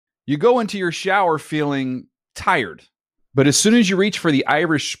You go into your shower feeling tired, but as soon as you reach for the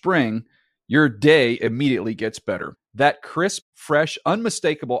Irish Spring, your day immediately gets better. That crisp, fresh,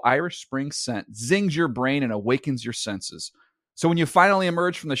 unmistakable Irish Spring scent zings your brain and awakens your senses. So when you finally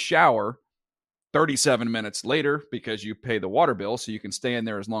emerge from the shower 37 minutes later, because you pay the water bill so you can stay in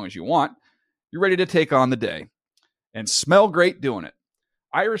there as long as you want, you're ready to take on the day and smell great doing it.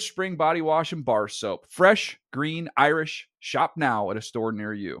 Irish Spring Body Wash and Bar Soap. Fresh, green, Irish. Shop now at a store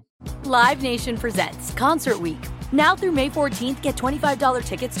near you. Live Nation presents Concert Week. Now through May 14th, get $25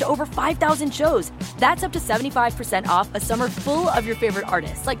 tickets to over 5,000 shows. That's up to 75% off a summer full of your favorite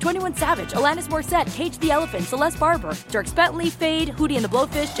artists like 21 Savage, Alanis Morissette, Cage the Elephant, Celeste Barber, Dierks Bentley, Fade, Hootie and the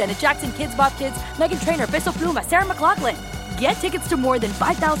Blowfish, Janet Jackson, Kids Bop Kids, Meghan Trainor, Peso Pluma, Sarah McLachlan. Get tickets to more than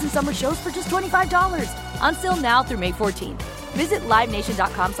 5,000 summer shows for just $25. On sale now through May 14th. Visit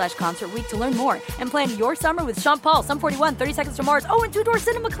LiveNation.com/Concert Week to learn more and plan your summer with Sean Paul, Sum 41, 30 Seconds to Mars, and Two Door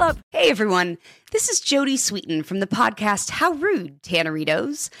Cinema Club. Hey everyone, this is Jody Sweeten from the podcast How Rude,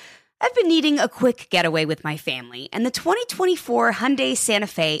 Tanneritos. I've been needing a quick getaway with my family, and the 2024 Hyundai Santa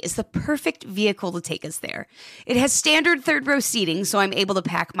Fe is the perfect vehicle to take us there. It has standard third-row seating, so I'm able to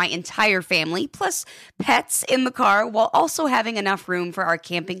pack my entire family, plus pets, in the car, while also having enough room for our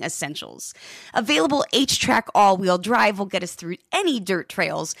camping essentials. Available H-Track all-wheel drive will get us through any dirt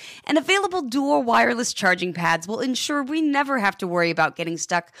trails, and available dual wireless charging pads will ensure we never have to worry about getting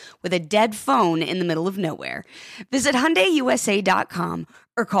stuck with a dead phone in the middle of nowhere. Visit HyundaiUSA.com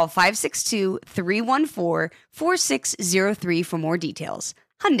or call 562-314-4603 for more details.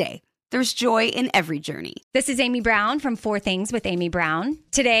 Hyundai, there's joy in every journey. This is Amy Brown from 4 Things with Amy Brown.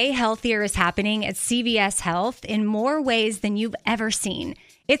 Today, healthier is happening at CVS Health in more ways than you've ever seen.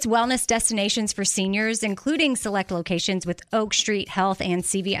 It's wellness destinations for seniors, including select locations with Oak Street Health and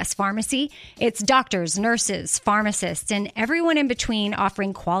CVS Pharmacy. It's doctors, nurses, pharmacists, and everyone in between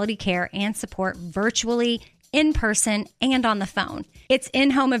offering quality care and support virtually, in person, and on the phone. It's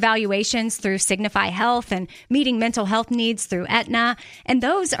in-home evaluations through Signify Health and meeting mental health needs through Aetna. And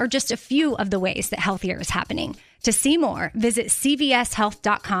those are just a few of the ways that healthier is happening. To see more, visit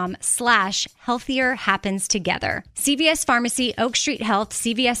cvshealth.com/healthier happens together. CVS Pharmacy, Oak Street Health,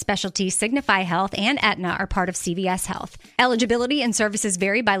 CVS Specialty, Signify Health, and Aetna are part of CVS Health. Eligibility and services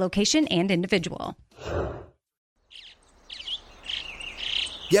vary by location and individual.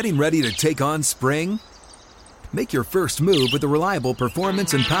 Getting ready to take on spring? Make your first move with the reliable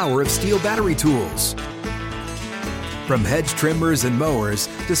performance and power of Steel battery tools. From hedge trimmers and mowers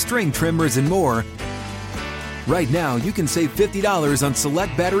to string trimmers and more, right now you can save $50 on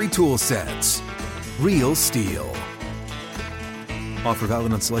select battery tool sets. Real Steel. Offer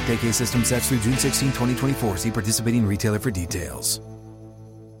valid on select AK system sets through June 16, 2024. See participating retailer for details.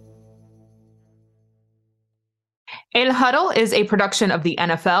 El Huddle is a production of the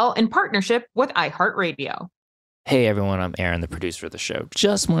NFL in partnership with iHeartRadio. Hey everyone, I'm Aaron, the producer of the show.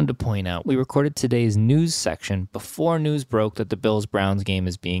 Just wanted to point out, we recorded today's news section before news broke that the Bills-Browns game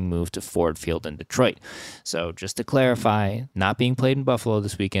is being moved to Ford Field in Detroit. So just to clarify, not being played in Buffalo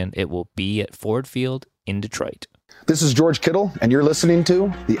this weekend, it will be at Ford Field in Detroit. This is George Kittle, and you're listening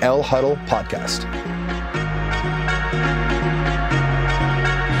to the El Huddle Podcast.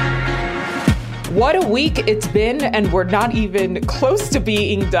 What a week it's been, and we're not even close to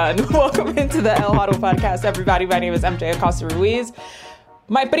being done. Welcome into the El Huddle Podcast, everybody. My name is MJ Acosta-Ruiz.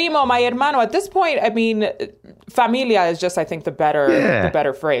 My primo, my hermano. At this point, I mean, familia is just, I think, the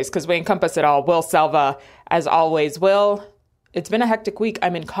better phrase, because we encompass it all. Will Selva, as always. Will, it's been a hectic week.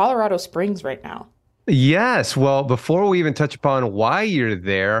 I'm in Colorado Springs right now. Yes. Well, before we even touch upon why you're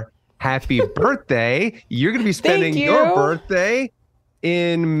there, happy birthday. You're going to be spending your birthday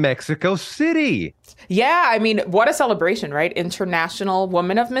in Mexico City. Yeah, I mean, what a celebration, right? International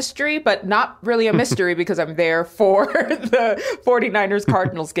Woman of Mystery, but not really a mystery because I'm there for the 49ers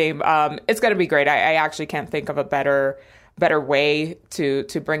Cardinals game. It's going to be great. I actually can't think of a better way to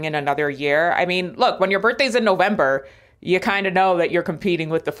bring in another year. I mean, look, when your birthday's in November, you kind of know that you're competing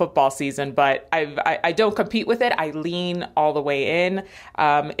with the football season, but I don't compete with it. I lean all the way in.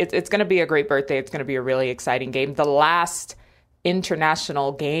 It's going to be a great birthday. It's going to be a really exciting game. The last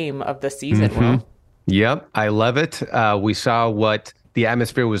international game of the season. Will. Yep, I love it. We saw what the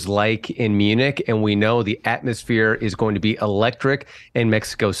atmosphere was like in Munich, and we know the atmosphere is going to be electric in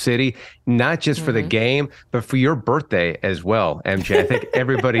Mexico City, not just for the game, but for your birthday as well, MJ. I think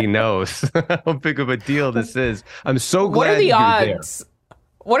everybody knows how big of a deal this is. I'm so glad you're there.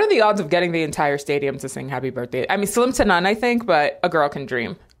 What are the odds of getting the entire stadium to sing happy birthday? I mean, slim to none, I think, but a girl can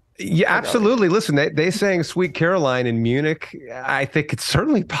dream. Yeah, absolutely. Listen, they sang Sweet Caroline in Munich. I think it's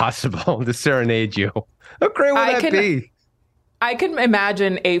certainly possible to serenade you. How great would that be? I can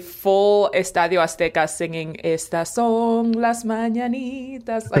imagine a full Estadio Azteca singing "Estas son las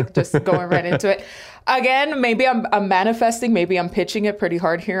mañanitas," like just going right into it. Again, maybe I'm manifesting, maybe I'm pitching it pretty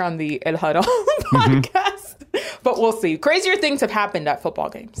hard here on the El Huddle podcast, but we'll see. Crazier things have happened at football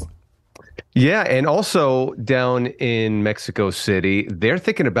games. Yeah, and also down in Mexico City, they're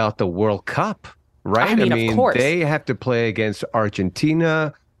thinking about the World Cup, right? I mean, of course. They have to play against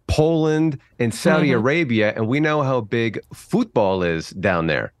Argentina, Poland, and Saudi Arabia, and we know how big football is down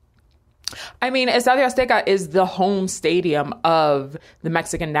there. I mean, Estadio Azteca is the home stadium of the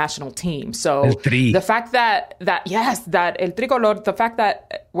Mexican national team. So the fact that El Tricolor, the fact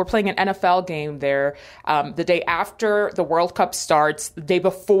that we're playing an NFL game there the day after the World Cup starts, the day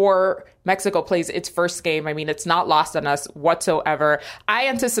before Mexico plays its first game, I mean, it's not lost on us whatsoever. I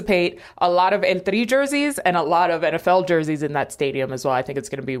anticipate a lot of El Tri jerseys and a lot of NFL jerseys in that stadium as well. I think it's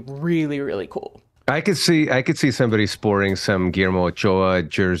going to be really, really cool. I could see somebody sporting some Guillermo Ochoa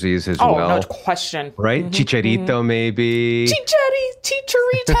jerseys as well. Oh, no question. Right? Chicharito, maybe.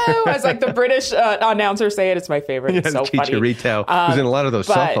 Chicharito, as like the British announcers say it. It's my favorite. It's so funny. Chicharito. Who's in a lot of those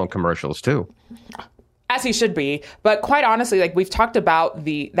cell phone commercials too. As he should be. But quite honestly, like we've talked about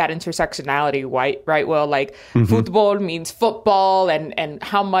that intersectionality, right? Well, like football means football and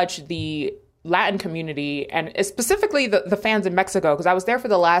how much the Latin community and specifically the fans in Mexico, because I was there for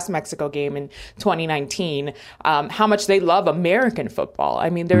the last Mexico game in 2019, how much they love American football.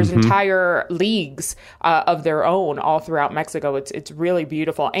 I mean, there's entire leagues of their own all throughout Mexico. It's really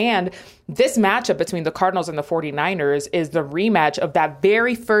beautiful. And this matchup between the Cardinals and the 49ers is the rematch of that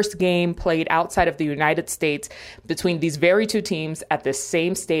very first game played outside of the United States between these very two teams at the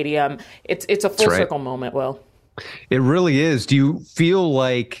same stadium. It's a full circle moment, Will. It really is. Do you feel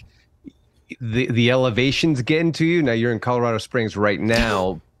like the elevation's getting to you? Now you're in Colorado Springs right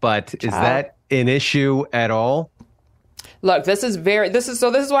now, but is that an issue at all? Look, this is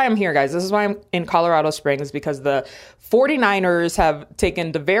why I'm here, guys. This is why I'm in Colorado Springs, because the 49ers have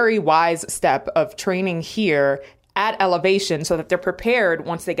taken the very wise step of training here at elevation so that they're prepared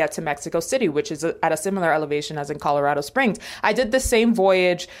once they get to Mexico City, which is at a similar elevation as in Colorado Springs. I did the same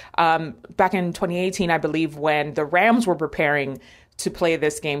voyage back in 2018, I believe, when the Rams were preparing to play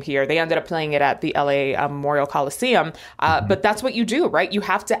this game here. They ended up playing it at the LA Memorial Coliseum. But that's what you do, right? You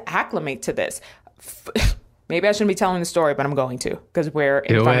have to acclimate to this. Maybe I shouldn't be telling the story, but I'm going to, because we're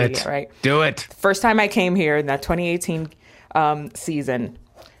in front of it, right? Do it. First time I came here in that 2018 season.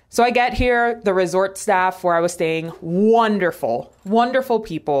 So I get here, the resort staff where I was staying, wonderful, wonderful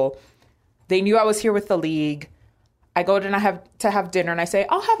people. They knew I was here with the league. I go and I have to have dinner and I say,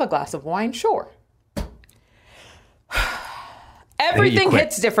 I'll have a glass of wine, sure. Everything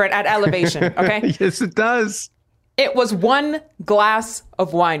hits different at elevation, okay? Yes, it does. It was one glass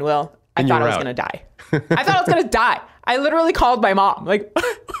of wine, Will. I thought I was going to die. I thought I was going to die. I literally called my mom. Like,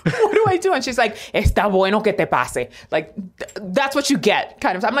 what do I do? And she's like, está bueno que te pase. Like, that's what you get,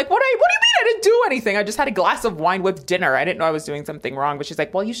 kind of. I'm like, what do you mean I didn't do anything? I just had a glass of wine with dinner. I didn't know I was doing something wrong. But she's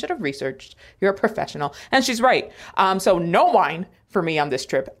like, well, you should have researched. You're a professional. And she's right. So no wine for me on this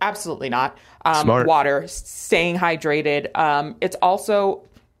trip. Absolutely not. Smart. Water, staying hydrated. It's also,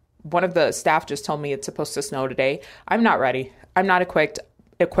 one of the staff just told me it's supposed to snow today. I'm not ready. I'm not equipped.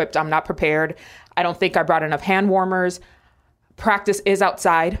 I'm not prepared. I don't think I brought enough hand warmers. Practice is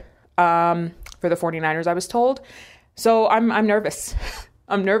outside for the 49ers, I was told. So I'm nervous.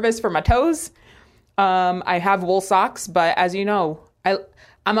 I'm nervous for my toes. I have wool socks, but as you know,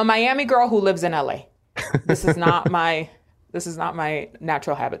 I'm a Miami girl who lives in LA. This is not my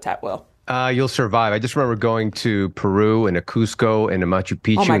natural habitat, Will. You'll survive. I just remember going to Peru and a Cusco and a Machu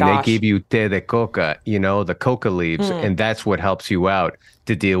Picchu, and they give you té de coca, the coca leaves, and that's what helps you out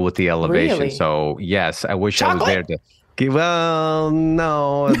to deal with the elevation. Really? So, yes, I wish Chocolate? I was there to... Well,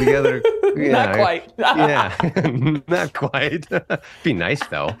 no, the other... Yeah, not quite. Yeah, not quite. Be nice,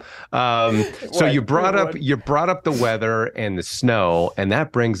 though. So you brought up the weather and the snow, and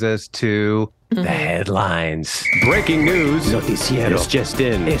that brings us to... the headlines. Breaking news. Noticiero. It's just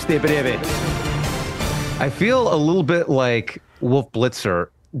in. Este breve. I feel a little bit like Wolf Blitzer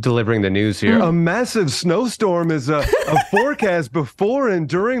delivering the news here. A massive snowstorm is a forecast before and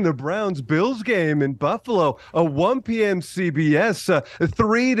during the Browns-Bills game in Buffalo. A 1 p.m. CBS.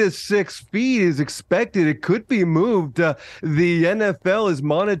 3 to 6 feet is expected. It could be moved. The NFL is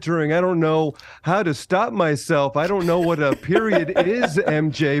monitoring. I don't know how to stop myself. I don't know what a period is,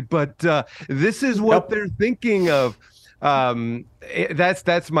 MJ, but this is what they're thinking of.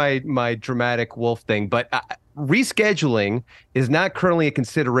 That's my dramatic Wolf thing, but rescheduling is not currently a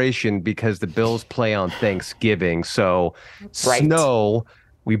consideration because the Bills play on Thanksgiving. So snow,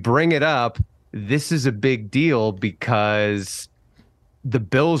 we bring it up. This is a big deal because the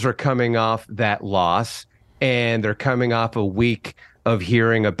Bills are coming off that loss, and they're coming off a week of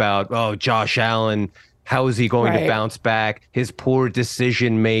hearing about, oh, Josh Allen, how is he going to bounce back? His poor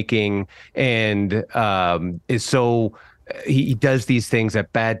decision making, and he does these things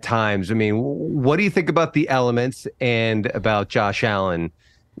at bad times. I mean, what do you think about the elements and about Josh Allen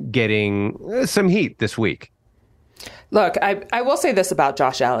getting some heat this week? Look, I will say this about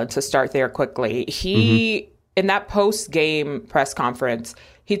Josh Allen to start there quickly. He, in that post-game press conference,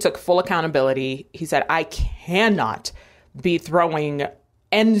 he took full accountability. He said, I cannot be throwing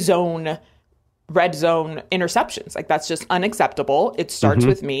end zone, red zone interceptions. Like, that's just unacceptable. It starts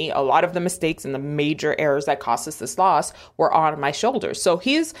with me. A lot of the mistakes and the major errors that cost us this loss were on my shoulders. So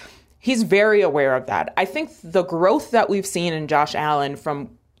he's very aware of that. I think the growth that we've seen in Josh Allen from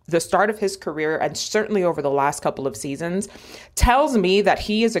the start of his career, and certainly over the last couple of seasons, tells me that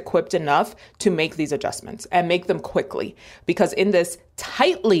he is equipped enough to make these adjustments and make them quickly. Because in this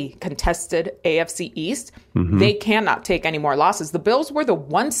tightly contested AFC East, they cannot take any more losses. The Bills were the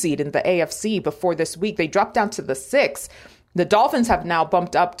 1 seed in the AFC before this week. They dropped down to the 6. The Dolphins have now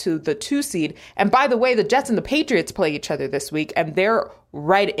bumped up to the 2 seed. And by the way, the Jets and the Patriots play each other this week, and they're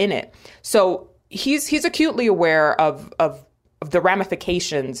right in it. So he's acutely aware of the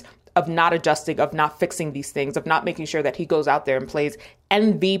ramifications of not adjusting, of not fixing these things, of not making sure that he goes out there and plays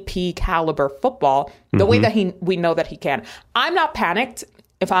MVP caliber football the way that we know that he can. I'm not panicked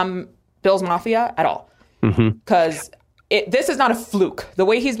if I'm Bills Mafia at all, because this is not a fluke. The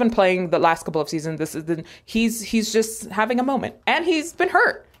way he's been playing the last couple of seasons, he's just having a moment, and he's been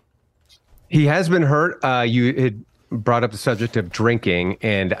hurt. He has been hurt. You had brought up the subject of drinking,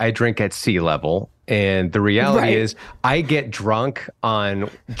 and I drink at sea level. And the reality is I get drunk on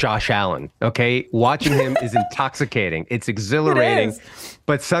Josh Allen. Okay. Watching him is intoxicating. It's exhilarating. It is.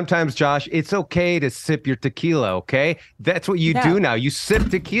 But sometimes, Josh, it's okay to sip your tequila. Okay. That's what you do now. You sip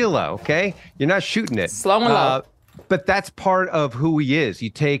tequila. Okay. You're not shooting it. Slow and low. But that's part of who he is. You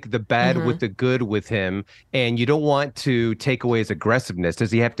take the bad with the good with him, and you don't want to take away his aggressiveness.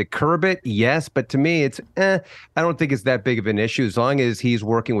 Does he have to curb it? Yes. But to me, it's, I don't think it's that big of an issue. As long as he's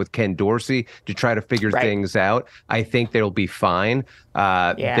working with Ken Dorsey to try to figure things out, I think they'll be fine.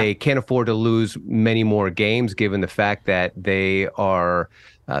 They can't afford to lose many more games, given the fact that they are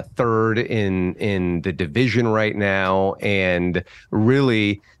third in the division right now. And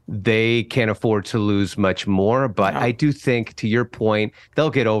really, they can't afford to lose much more. But I do think, to your point, they'll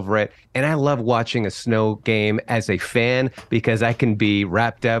get over it. And I love watching a snow game as a fan because I can be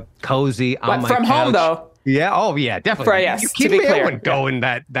wrapped up, cozy on my couch. From home, though. Yeah. Oh, yeah, definitely. Yes, you keep me able to go in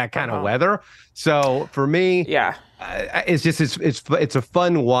that kind of weather. So for me, it's just it's a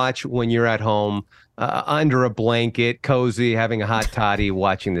fun watch when you're at home under a blanket, cozy, having a hot toddy,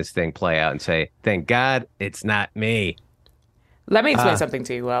 watching this thing play out, and say, "Thank God it's not me." Let me explain something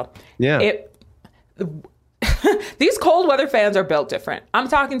to you, Will. Yeah. These cold weather fans are built different. I'm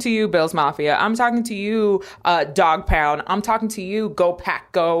talking to you, Bills Mafia. I'm talking to you, Dog Pound. I'm talking to you, Go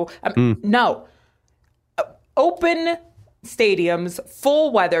Pack Go. No. Open stadiums,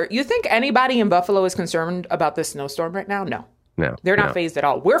 full weather. You think anybody in Buffalo is concerned about this snowstorm right now? No. They're not fazed at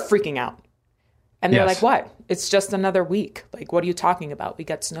all. We're freaking out. And they're like, what? It's just another week. Like, what are you talking about? We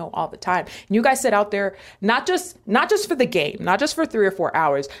get snow all the time. And you guys sit out there, not just for the game, not just for 3 or 4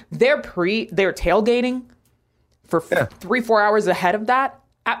 hours. They're tailgating for 3-4 hours ahead of that.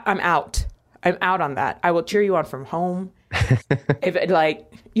 I'm out. I'm out on that. I will cheer you on from home.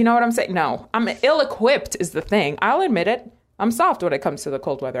 You know what I'm saying? No, I'm ill-equipped is the thing. I'll admit it. I'm soft when it comes to the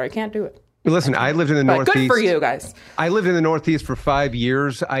cold weather. I can't do it. Listen, I lived in the Northeast. Good for you guys. I lived in the Northeast for 5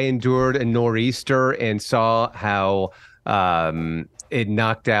 years. I endured a nor'easter and saw how it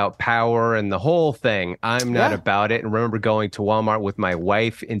knocked out power and the whole thing. I'm not about it. And remember going to Walmart with my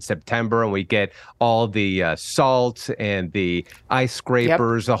wife in September, and we get all the salt and the ice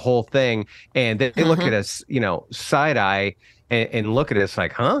scrapers, the whole thing. And they look at us, side eye and look at us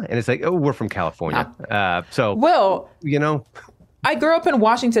like, huh? And it's like, oh, we're from California. I grew up in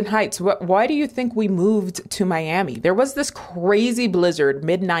Washington Heights. Why do you think we moved to Miami? There was this crazy blizzard,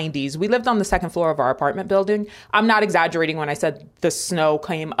 mid-90s. We lived on the second floor of our apartment building. I'm not exaggerating when I said the snow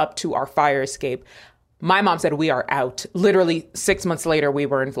came up to our fire escape. My mom said we are out. Literally 6 months later, we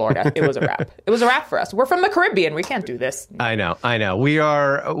were in Florida. It was a wrap. It was a wrap for us. We're from the Caribbean. We can't do this. I know. We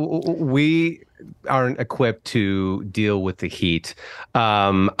aren't equipped to deal with the heat.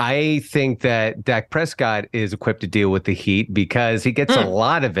 I think that Dak Prescott is equipped to deal with the heat because he gets a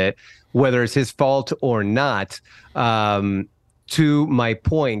lot of it, whether it's his fault or not. To my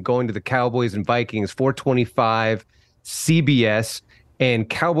point, going to the Cowboys and Vikings, 425 CBS. And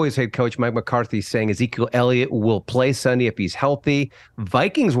Cowboys head coach Mike McCarthy saying Ezekiel Elliott will play Sunday if he's healthy.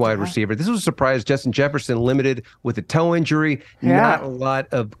 Vikings wide receiver, this was a surprise. Justin Jefferson limited with a toe injury. Not a lot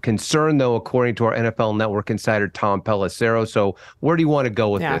of concern, though, according to our NFL Network insider, Tom Pelissero. So where do you want to go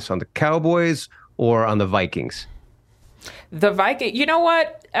with this? On the Cowboys or on the Vikings? The Vikings, you know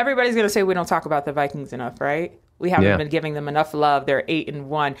what? Everybody's going to say we don't talk about the Vikings enough, right? We haven't been giving them enough love. They're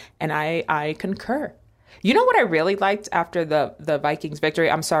 8-1, and I concur. You know what I really liked after the Vikings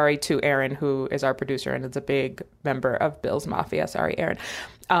victory? I'm sorry to Aaron, who is our producer and is a big member of Bills Mafia. Sorry, Aaron.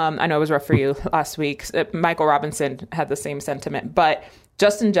 I know it was rough for you last week. Michael Robinson had the same sentiment. But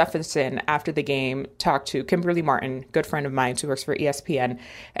Justin Jefferson, after the game, talked to Kimberly Martin, good friend of mine who works for ESPN.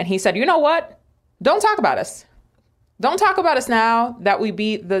 And he said, you know what? Don't talk about us. Don't talk about us now that we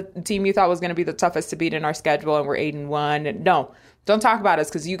beat the team you thought was going to be the toughest to beat in our schedule and we're 8-1. No, don't talk about us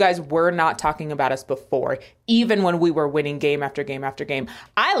because you guys were not talking about us before, even when we were winning game after game after game.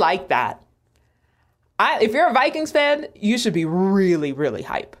 I like that. If you're a Vikings fan, you should be really, really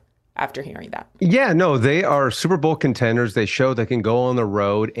hype after hearing that. Yeah, no, they are Super Bowl contenders. They show they can go on the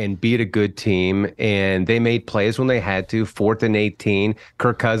road and beat a good team, and they made plays when they had to. 4th and 18.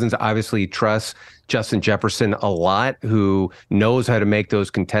 Kirk Cousins obviously trusts Justin Jefferson a lot, who knows how to make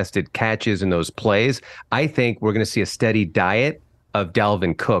those contested catches and those plays. I think we're going to see a steady diet of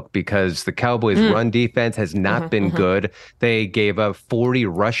Dalvin Cook because the Cowboys' run defense has not been good. They gave up 40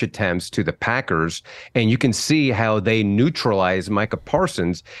 rush attempts to the Packers, and you can see how they neutralize Micah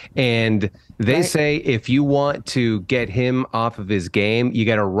Parsons. And they say if you want to get him off of his game, you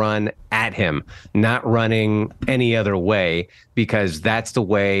got to run at him, not running any other way, because that's the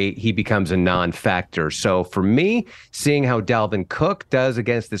way he becomes a non-factor. So for me, seeing how Dalvin Cook does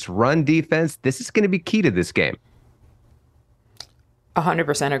against this run defense, this is going to be key to this game.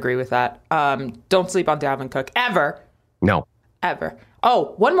 100% agree with that. Don't sleep on Dalvin Cook ever. No. Ever.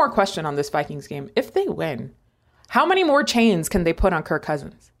 Oh, one more question on this Vikings game. If they win, how many more chains can they put on Kirk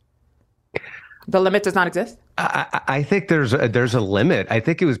Cousins? The limit does not exist? I think there's a limit. I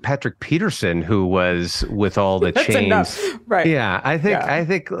think it was Patrick Peterson who was with all the chains. Enough. Right. Yeah, I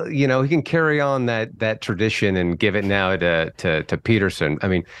think he can carry on that tradition and give it now to Peterson. I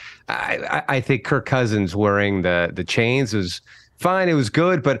mean, I think Kirk Cousins wearing the chains was fine. It was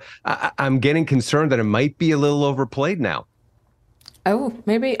good, but I'm getting concerned that it might be a little overplayed now. Oh,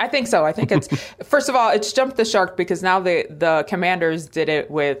 maybe. I think so. I think it's, first of all, it's jumped the shark because now the Commanders did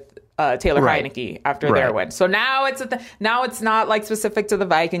it with Taylor Heineke after their win. So now it's not like specific to the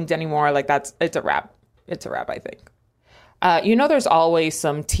Vikings anymore. Like it's a wrap. It's a wrap, I think. There's always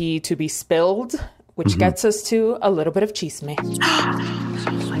some tea to be spilled, which gets us to a little bit of chisme.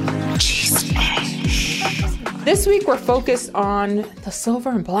 This week, we're focused on the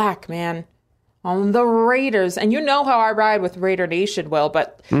silver and black, man, on the Raiders. And you know how I ride with Raider Nation, Will,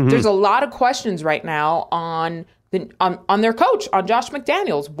 but there's a lot of questions right now on their coach, on Josh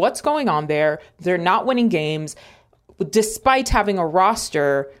McDaniels. What's going on there? They're not winning games, despite having a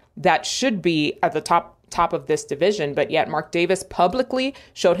roster that should be at the top of this division. But yet Mark Davis publicly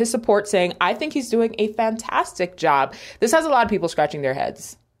showed his support, saying, I think he's doing a fantastic job. This has a lot of people scratching their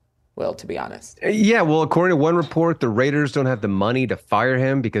heads, Will, to be honest. Yeah, well, according to one report, the Raiders don't have the money to fire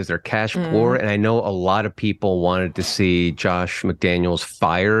him because they're cash poor. And I know a lot of people wanted to see Josh McDaniels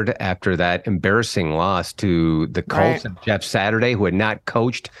fired after that embarrassing loss to the Colts of Jeff Saturday, who had not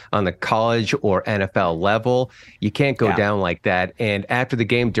coached on the college or NFL level. You can't go down like that. And after the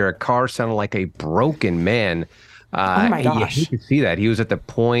game, Derek Carr sounded like a broken man. Oh my gosh. You could see that. He was at the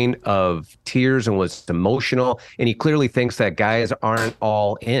point of tears and was emotional. And he clearly thinks that guys aren't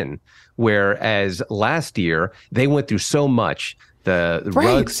all in. Whereas last year, they went through so much. The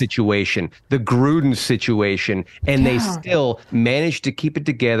Ruggs situation, the Gruden situation, and they still managed to keep it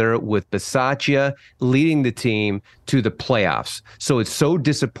together with Bisaccia leading the team to the playoffs. So it's so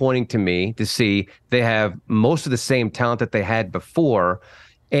disappointing to me to see they have most of the same talent that they had before,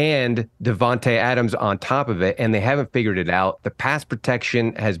 and Devontae Adams on top of it, and they haven't figured it out. The pass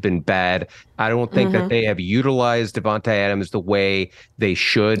protection has been bad. I don't think that they have utilized Devontae Adams the way they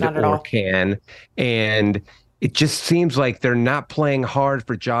should or can. And it just seems like they're not playing hard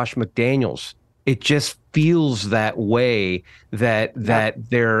for Josh McDaniels. It just feels that way, that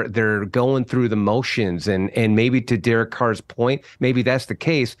they're going through the motions. And maybe to Derek Carr's point, maybe that's the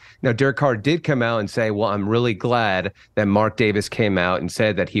case. Now, Derek Carr did come out and say, well, I'm really glad that Mark Davis came out and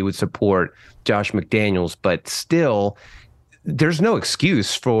said that he would support Josh McDaniels. But still, there's no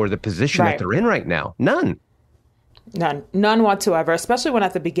excuse for the position that they're in right now. None. None whatsoever, especially when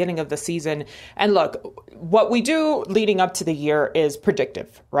at the beginning of the season. And look, what we do leading up to the year is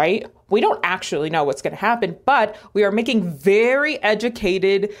predictive, right? We don't actually know what's going to happen, but we are making very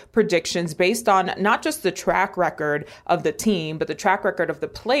educated predictions based on not just the track record of the team, but the track record of the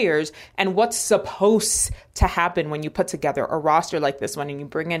players and what's supposed to happen when you put together a roster like this one and you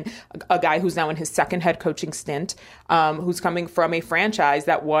bring in a guy who's now in his second head coaching stint, who's coming from a franchise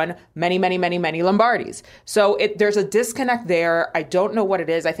that won many Lombardis. So there's a disconnect there. I don't know what it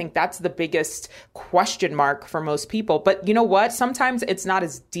is. I think that's the biggest question mark for most people. But you know what? Sometimes it's not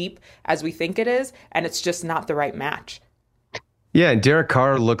as deep as we think it is, and it's just not the right match. Yeah, and Derek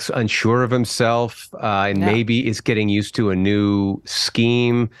Carr looks unsure of himself and maybe is getting used to a new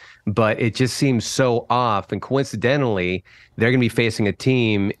scheme, but it just seems so off. And coincidentally, they're going to be facing a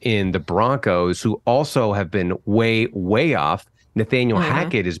team in the Broncos who also have been way off. Nathaniel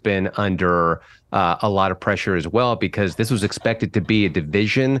Hackett has been under a lot of pressure as well, because this was expected to be a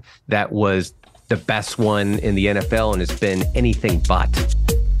division that was the best one in the NFL and has been anything but.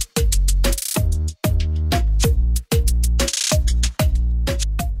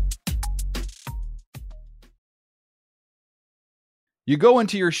 You go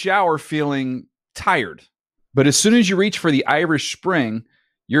into your shower feeling tired, but as soon as you reach for the Irish Spring,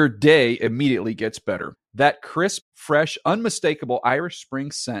 your day immediately gets better. That crisp, fresh, unmistakable Irish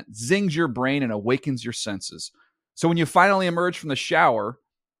Spring scent zings your brain and awakens your senses. So when you finally emerge from the shower,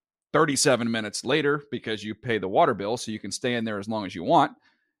 37 minutes later, because you pay the water bill so you can stay in there as long as you want,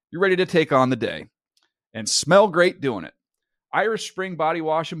 you're ready to take on the day and smell great doing it. Irish Spring Body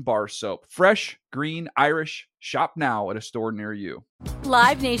Wash and Bar Soap. Fresh, green, Irish. Shop now at a store near you.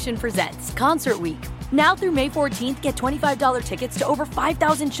 Live Nation presents Concert Week. Now through May 14th, get $25 tickets to over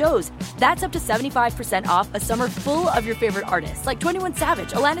 5,000 shows. That's up to 75% off a summer full of your favorite artists like 21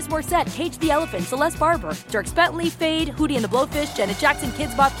 Savage, Alanis Morissette, Cage the Elephant, Celeste Barber, Dierks Bentley, Fade, Hootie and the Blowfish, Janet Jackson,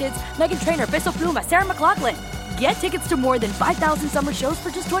 Kids Bop Kids, Meghan Trainor, Bissell Pluma, Sarah McLachlan. Get tickets to more than 5,000 summer shows for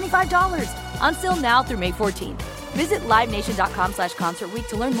just $25. Until now through May 14th. Visit LiveNation.com/Concert Week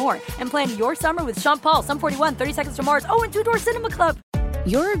to learn more and plan your summer with Sean Paul, Sum 41, 30 Seconds to Mars, and Two Door Cinema Club.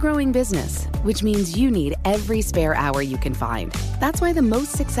 You're a growing business, which means you need every spare hour you can find. That's why the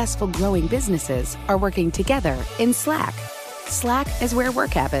most successful growing businesses are working together in Slack. Slack is where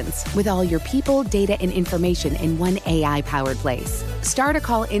work happens, with all your people, data, and information in one AI-powered place. Start a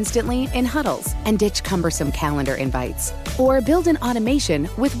call instantly in Huddles and ditch cumbersome calendar invites. Or build an automation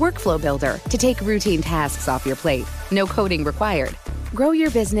with Workflow Builder to take routine tasks off your plate. No coding required. Grow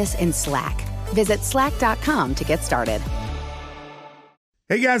your business in Slack. Visit slack.com to get started.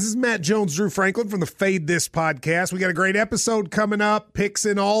 Hey guys, this is Matt Jones, Drew Franklin from the Fade This podcast. We got a great episode coming up, picks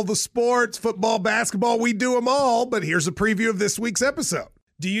in all the sports, football, basketball, we do them all, but here's a preview of this week's episode.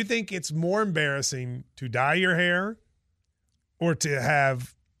 Do you think it's more embarrassing to dye your hair or to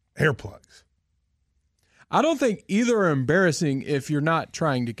have hair plugs? I don't think either are embarrassing if you're not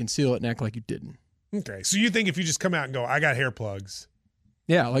trying to conceal it and act like you didn't. Okay, so you think if you just come out and go, I got hair plugs.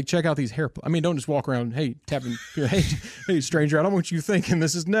 Yeah, like check out these hair plugs. I mean, don't just walk around, hey, tapping, hey, stranger, I don't want you thinking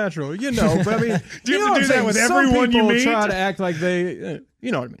this is natural, but I mean, do you have to do that with everyone you meet? Try to act like they,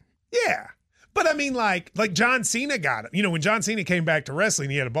 you know what I mean? Yeah, but I mean, like John Cena got it. You know, when John Cena came back to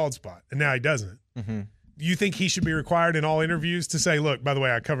wrestling, he had a bald spot, and now he doesn't. Mm-hmm. You think he should be required in all interviews to say, look, by the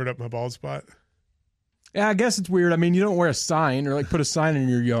way, I covered up my bald spot? Yeah, I guess it's weird. I mean, you don't wear a sign or like put a sign in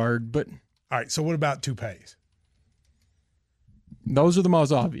your yard, but. All right, so what about toupees? Those are the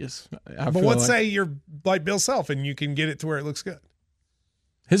most obvious. But let's say you're like Bill Self and you can get it to where it looks good.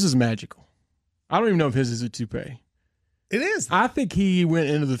 His is magical. I don't even know if his is a toupee. It is. I think he went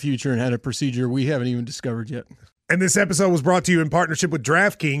into the future and had a procedure we haven't even discovered yet. And this episode was brought to you in partnership with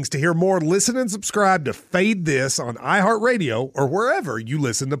DraftKings. To hear more, listen and subscribe to Fade This on iHeartRadio or wherever you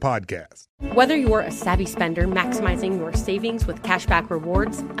listen to podcasts. Whether you're a savvy spender maximizing your savings with cashback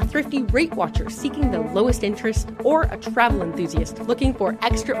rewards, a thrifty rate watcher seeking the lowest interest, or a travel enthusiast looking for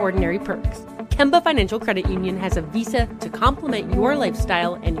extraordinary perks, Kemba Financial Credit Union has a visa to complement your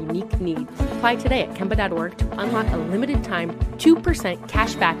lifestyle and unique needs. Apply today at Kemba.org to unlock a limited time 2%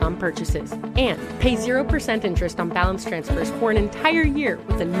 cash back on purchases and pay 0% interest on balance transfers for an entire year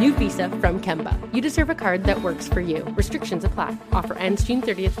with a new visa from Kemba. You deserve a card that works for you. Restrictions apply. Offer ends June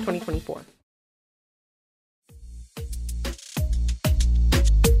 30th, 2024.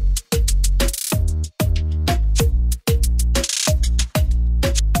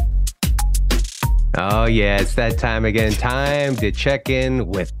 Oh, yeah, it's that time again. Time to check in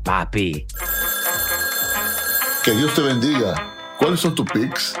with Papi. Que Dios te bendiga. ¿Cuáles son tus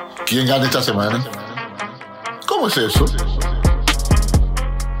picks? ¿Quién gana esta semana? ¿Cómo es eso?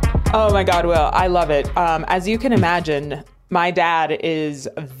 Oh my God, Will, I love it. As you can imagine, my dad is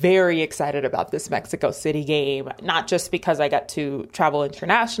very excited about this Mexico City game, not just because I got to travel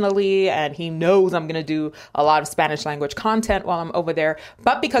internationally and he knows I'm going to do a lot of Spanish language content while I'm over there,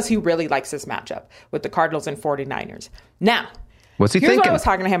 but because he really likes this matchup with the Cardinals and 49ers. Now, what's he here's thinking? What I was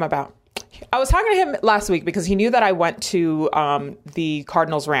talking to him about. I was talking to him last week because he knew that I went to the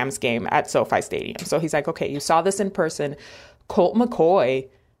Cardinals-Rams game at SoFi Stadium. So he's like, okay, you saw this in person. Colt McCoy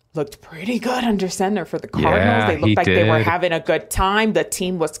looked pretty good under center for the Cardinals. Yeah, they looked like did. they were having a good time. The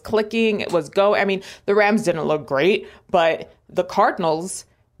team was clicking. It was go. I mean, the Rams didn't look great, but the Cardinals,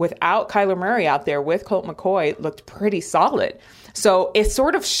 without Kyler Murray out there with Colt McCoy, looked pretty solid. So it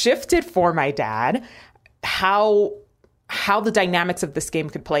sort of shifted for my dad how the dynamics of this game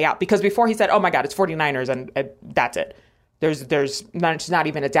could play out. Because before he said, oh my God, it's 49ers and that's it. There's not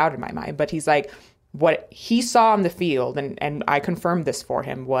even a doubt in my mind. But he's like, what he saw on the field, and I confirmed this for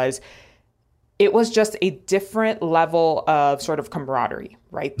him, it was just a different level of sort of camaraderie,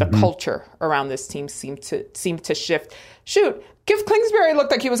 right? The culture around this team seemed to shift. Shoot, Cliff Kingsbury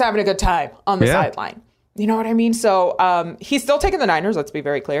looked like he was having a good time on the sideline. You know what I mean? So he's still taking the Niners, let's be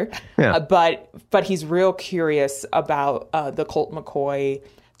very clear. Yeah. But he's real curious about the Colt McCoy.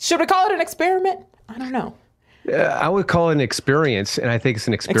 Should we call it an experiment? I don't know. I would call it an experience, and I think it's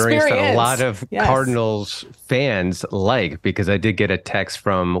an experience that a lot of Cardinals fans like, because I did get a text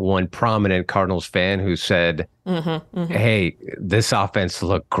from one prominent Cardinals fan who said, hey, this offense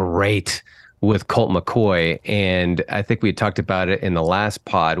looked great with Colt McCoy. And I think we had talked about it in the last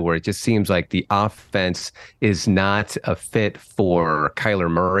pod, where it just seems like the offense is not a fit for Kyler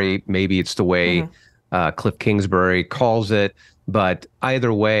Murray. Maybe it's the way Cliff Kingsbury calls it, but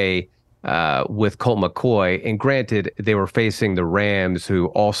either way, with Colt McCoy, and granted, they were facing the Rams, who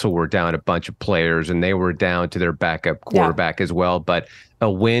also were down a bunch of players, and they were down to their backup quarterback as well. But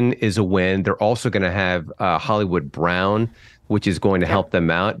a win is a win. They're also going to have Hollywood Brown, which is going to help them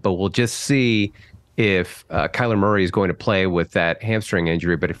out. But we'll just see if Kyler Murray is going to play with that hamstring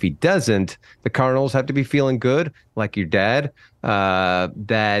injury. But if he doesn't, the Cardinals have to be feeling good, like your dad,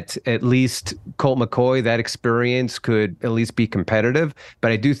 that at least Colt McCoy, that experience could at least be competitive.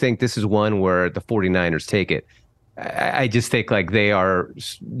 But I do think this is one where the 49ers take it. I just think like they are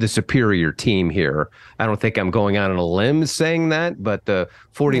the superior team here. I don't think I'm going out on a limb saying that, but the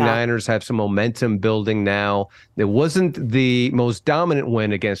 49ers have some momentum building now. It wasn't the most dominant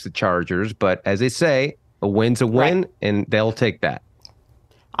win against the Chargers, but as they say, a win's a win, and they'll take that.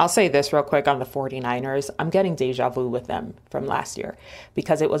 I'll say this real quick on the 49ers. I'm getting deja vu with them from last year,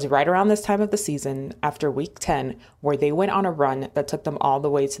 because it was right around this time of the season after week 10 where they went on a run that took them all the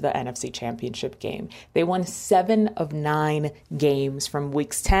way to the NFC Championship game. They won 7 of 9 games from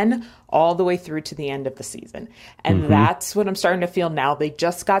weeks 10 all the way through to the end of the season. And that's what I'm starting to feel now. They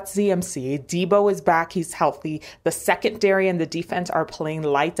just got CMC. Debo is back. He's healthy. The secondary and the defense are playing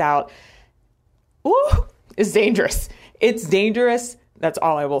lights out. Ooh, it's dangerous. It's dangerous. That's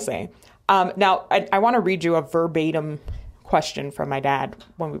all I will say. Now, I want to read you a verbatim question from my dad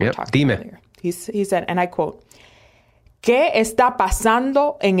when we were talking earlier. He said, and I quote, ¿Qué está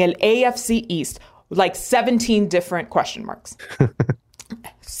pasando en el AFC East? Like 17 different question marks.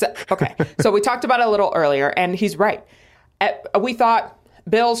 Okay, so we talked about it a little earlier, and he's right. We thought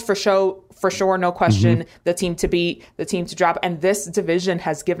Bills for sure, no question, the team to beat, the team to drop, and this division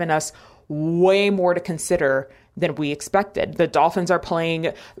has given us way more to consider than we expected. The Dolphins are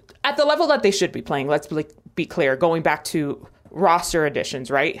playing at the level that they should be playing. Let's be clear. Going back to roster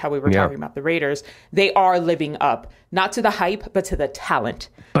additions, right? How we were talking about the Raiders. They are living up, not to the hype, but to the talent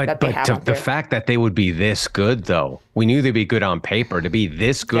that they have out there. The fact that they would be this good, though. We knew they'd be good on paper. To be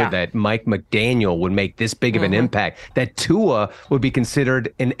this good, that Mike McDaniel would make this big of an impact, that Tua would be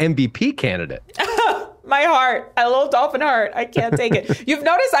considered an MVP candidate. My heart, a little Dolphin heart. I can't take it. You've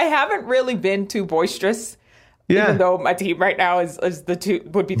noticed I haven't really been too boisterous. Even though my team right now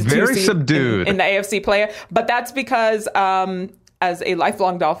would be the very 2 seed subdued in the AFC player. But that's because as a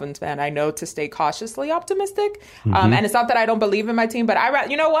lifelong Dolphins fan, I know to stay cautiously optimistic. And it's not that I don't believe in my team, but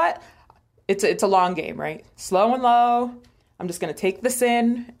you know what? It's a long game, right? Slow and low. I'm just going to take this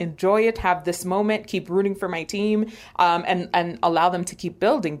in, enjoy it, have this moment, keep rooting for my team, and allow them to keep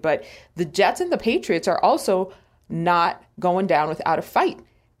building. But the Jets and the Patriots are also not going down without a fight.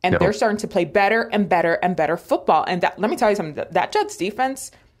 And they're starting to play better and better and better football. And let me tell you something, that Jets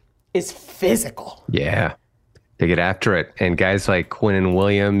defense is physical. Yeah, they get after it. And guys like Quinnen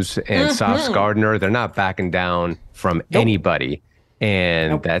Williams and Sauce Gardner, they're not backing down from anybody.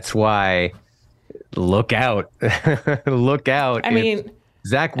 And that's why, look out. Look out. I mean,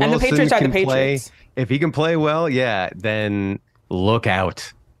 Zach Wilson can play. If he can play well, then look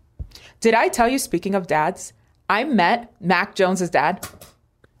out. Did I tell you, speaking of dads, I met Mac Jones's dad?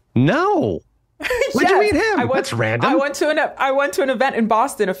 No. Where'd you meet him? That's random. I went to an event in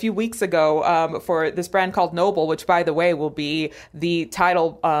Boston a few weeks ago for this brand called Noble, which, by the way, will be the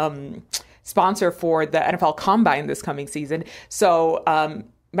title sponsor for the NFL Combine this coming season. So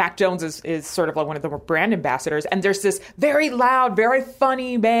Mac Jones is sort of like one of the brand ambassadors. And there's this very loud, very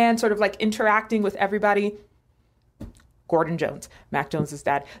funny man sort of like interacting with everybody. Gordon Jones, Mac Jones's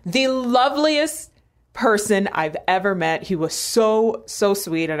dad, the loveliest person I've ever met. He was so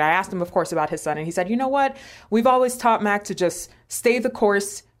sweet. And I asked him, of course, about his son. And he said, you know what? We've always taught Mac to just stay the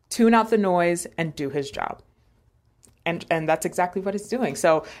course, tune out the noise, and do his job. And that's exactly what he's doing.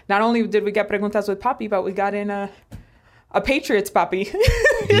 So not only did we get preguntas with Papi, but we got in a Patriots Papi.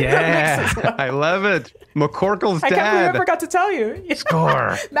 Yeah, I love it. McCorkle's dad. I can't believe I forgot to tell you.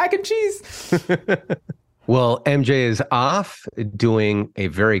 Score. Mac and cheese. Well, MJ is off doing a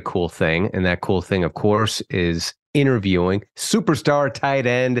very cool thing. And that cool thing, of course, is interviewing superstar tight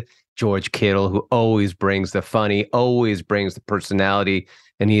end George Kittle, who always brings the funny, always brings the personality.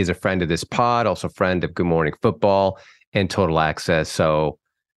 And he is a friend of this pod, also a friend of Good Morning Football and Total Access. So,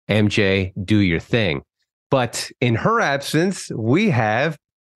 MJ, do your thing. But in her absence, we have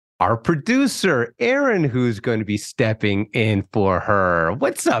our producer, Aaron, who's going to be stepping in for her.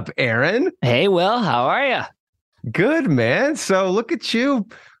 What's up, Aaron? Hey, Will, how are you? Good, man. So look at you.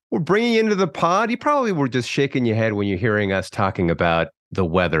 We're bringing you into the pod. You probably were just shaking your head when you're hearing us talking about the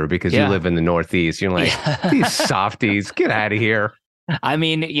weather because you live in the Northeast. You're like, these softies, get out of here. I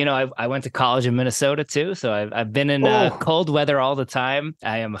mean, you know, I went to college in Minnesota too, so I've been in cold weather all the time.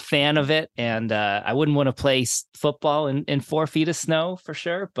 I am a fan of it, and I wouldn't want to play football in 4 feet of snow for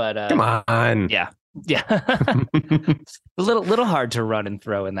sure. But come on, yeah, a little hard to run and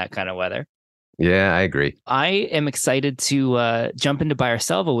throw in that kind of weather. Yeah, I agree. I am excited to jump into Buy or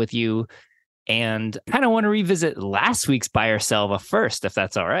Selva with you, and kind of want to revisit last week's Buy or Selva first, if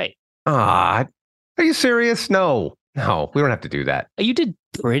that's all right. Are you serious? No, we don't have to do that. You did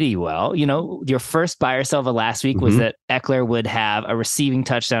pretty well. You know, your first Buy or Selva last week was that Eckler would have a receiving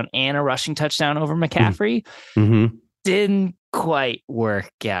touchdown and a rushing touchdown over McCaffrey. Mm-hmm. Didn't quite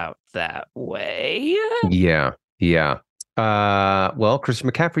work out that way. Yeah. Well,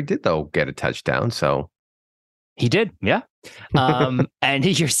 Christian McCaffrey did, though, get a touchdown, so. He did, yeah. And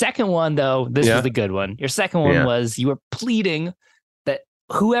your second one, though, this was the good one. Your second one was you were pleading that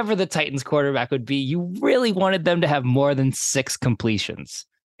whoever the Titans quarterback would be, you really wanted them to have more than 6 completions.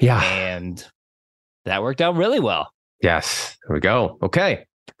 Yeah. And that worked out really well. Yes. There we go. Okay.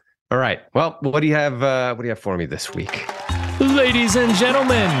 All right. Well, what do you have for me this week? Ladies and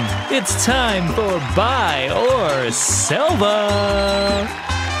gentlemen, it's time for Buy or Selva.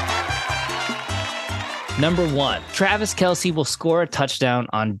 Number 1, Travis Kelce will score a touchdown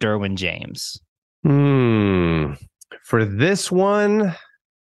on Derwin James. For this one,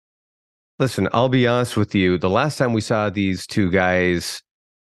 listen, I'll be honest with you. The last time we saw these two guys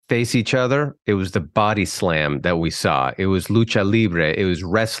face each other, it was the body slam that we saw. It was lucha libre. It was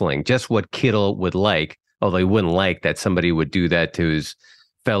wrestling, just what Kittle would like, although he wouldn't like that somebody would do that to his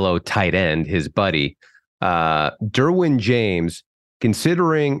fellow tight end, his buddy. Derwin James,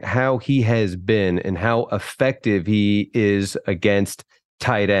 considering how he has been and how effective he is against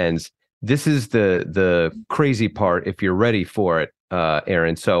tight ends, this is the crazy part if you're ready for it,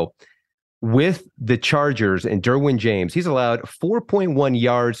 Aaron. So with the Chargers and Derwin James, he's allowed 4.1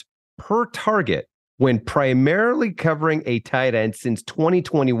 yards per target when primarily covering a tight end since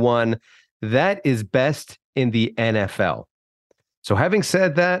 2021. That is best in the NFL. So having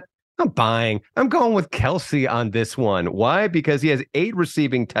said that, I'm going with Kelce on this one. Why? Because he has 8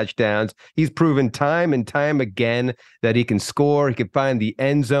 receiving touchdowns. He's proven time and time again that he can score. He can find the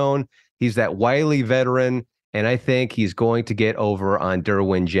end zone. He's that wily veteran, and I think he's going to get over on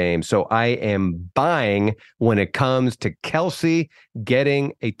Derwin James. So I am buying when it comes to Kelce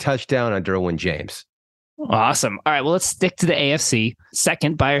getting a touchdown on Derwin James. Awesome. All right, well, let's stick to the AFC.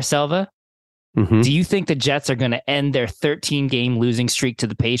 Second, Buy or Selva. Do you think the Jets are going to end their 13-game losing streak to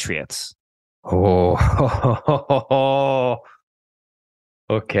the Patriots?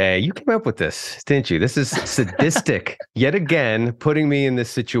 Okay. You came up with this, didn't you? This is sadistic yet again, putting me in this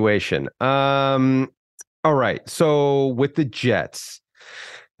situation. All right. So with the Jets,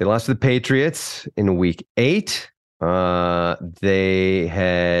 they lost to the Patriots in week 8. They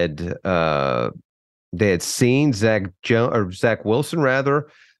had seen Zach Wilson rather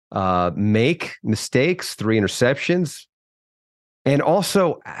make mistakes, 3 interceptions. And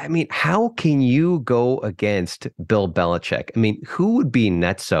also, I mean, how can you go against Bill Belichick? I mean, who would be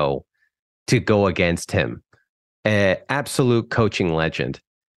nutso to go against him? Absolute coaching legend.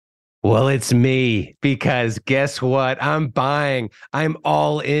 Well, it's me, because guess what? I'm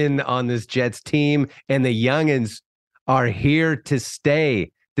all in on this Jets team, and the youngins are here to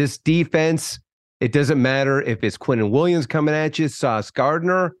stay. This defense, it doesn't matter if it's Quentin Williams coming at you, Sauce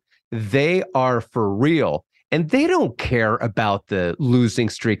Gardner, they are for real. And they don't care about the losing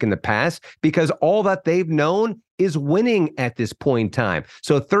streak in the past, because all that they've known is winning at this point in time.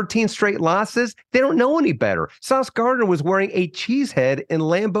 So 13 straight losses, they don't know any better. Sauce Gardner was wearing a cheese head in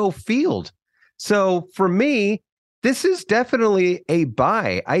Lambeau Field. So for me, this is definitely a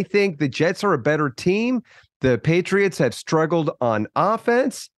buy. I think the Jets are a better team. The Patriots have struggled on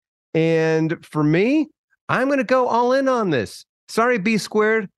offense. And for me, I'm going to go all in on this. Sorry, B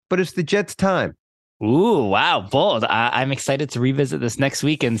squared, but it's the Jets' time. Ooh, wow, bold. I'm excited to revisit this next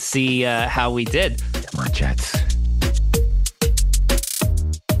week and see how we did. Come on, Jets.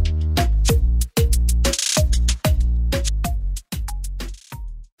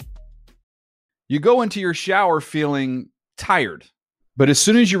 You go into your shower feeling tired, but as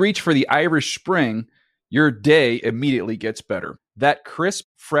soon as you reach for the Irish Spring, your day immediately gets better. That crisp,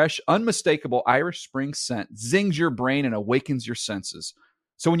 fresh, unmistakable Irish Spring scent zings your brain and awakens your senses.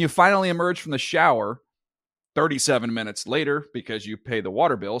 So when you finally emerge from the shower, 37 minutes later, because you pay the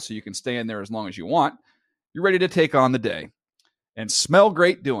water bill so you can stay in there as long as you want, you're ready to take on the day and smell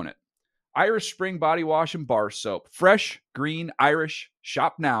great doing it. Irish Spring Body Wash and Bar Soap. Fresh, green, Irish.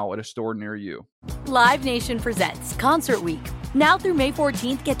 Shop now at a store near you. Live Nation presents Concert Week. Now through May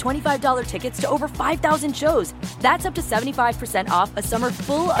 14th, get $25 tickets to over 5,000 shows. That's up to 75% off a summer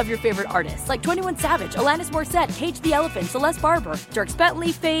full of your favorite artists like 21 Savage, Alanis Morissette, Cage the Elephant, Celeste Barber, Dierks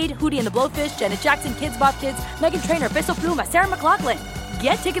Bentley, Fade, Hootie and the Blowfish, Janet Jackson, Kids Bop Kids, Meghan Trainor, Peso Pluma, Sarah McLachlan.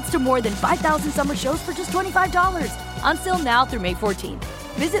 Get tickets to more than 5,000 summer shows for just $25. Until now through May 14th.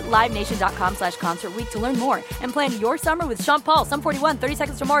 Visit LiveNation.com/Concert Week to learn more and plan your summer with Sean Paul, Sum 41, 30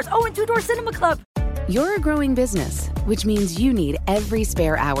 Seconds to Mars, and Two Door Cinema Club. You're a growing business, which means you need every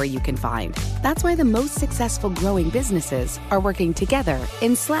spare hour you can find. That's why the most successful growing businesses are working together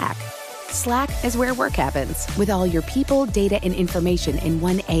in Slack. Slack is where work happens, with all your people, data, and information in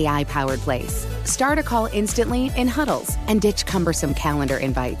one AI-powered place. Start a call instantly in Huddles and ditch cumbersome calendar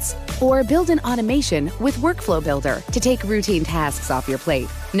invites. Or build an automation with Workflow Builder to take routine tasks off your plate.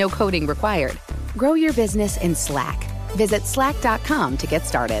 No coding required. Grow your business in Slack. Visit slack.com to get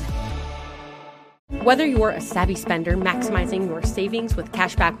started. Whether you're a savvy spender maximizing your savings with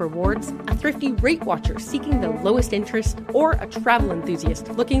cashback rewards, a thrifty rate watcher seeking the lowest interest, or a travel enthusiast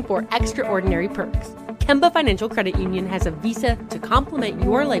looking for extraordinary perks, Kemba Financial Credit Union has a visa to complement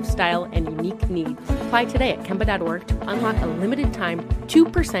your lifestyle and unique needs. Apply today at Kemba.org to unlock a limited time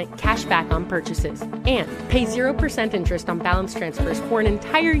 2% cash back on purchases and pay 0% interest on balance transfers for an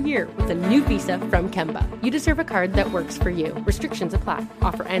entire year with a new visa from Kemba. You deserve a card that works for you. Restrictions apply.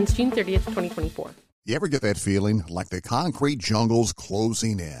 Offer ends June 30th, 2024. You ever get that feeling like the concrete jungle's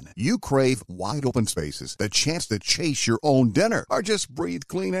closing in? You crave wide open spaces, the chance to chase your own dinner, or just breathe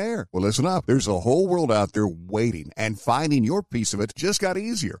clean air. Well, listen up. There's a whole world out there waiting, and finding your piece of it just got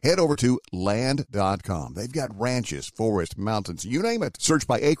easier. Head over to land.com. They've got ranches, forests, mountains, you name it. Search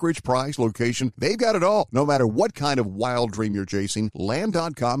by acreage, price, location. They've got it all. No matter what kind of wild dream you're chasing,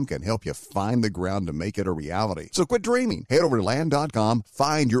 land.com can help you find the ground to make it a reality. So quit dreaming. Head over to land.com,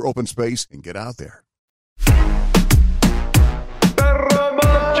 find your open space, and get out there.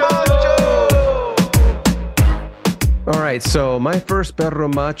 All right, so my first Perro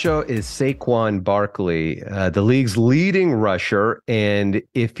Macho is Saquon Barkley, the league's leading rusher. And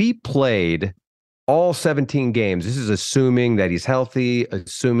if he played all 17 games, this is assuming that he's healthy,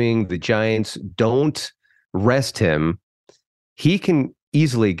 assuming the Giants don't rest him, he can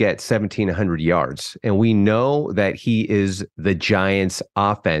easily get 1,700 yards. And we know that he is the Giants'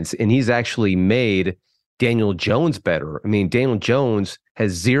 offense, and he's actually made Daniel Jones better. I mean, Daniel Jones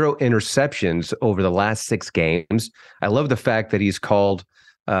has 0 interceptions over the last 6 games. I love the fact that he's called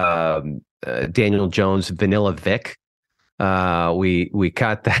Daniel Jones Vanilla Vic. We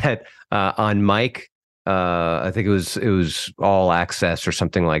caught that on Mike. I think it was All Access or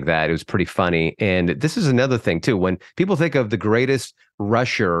something like that. It was pretty funny. And this is another thing too. When people think of the greatest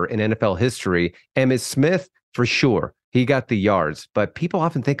rusher in NFL history, Emmitt Smith, for sure. He got the yards, but people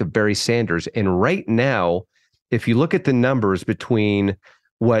often think of Barry Sanders. And right now, if you look at the numbers between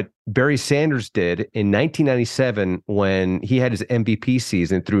what Barry Sanders did in 1997 when he had his MVP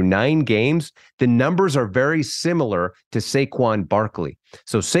season through 9 games, the numbers are very similar to Saquon Barkley.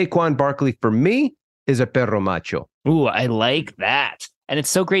 So Saquon Barkley, for me, is a perro macho. Ooh, I like that. And it's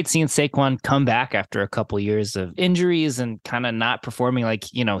so great seeing Saquon come back after a couple years of injuries and kind of not performing. Like,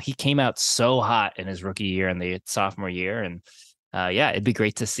 he came out so hot in his rookie year and the sophomore year. And it'd be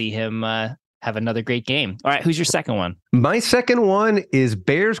great to see him have another great game. All right, who's your second one? My second one is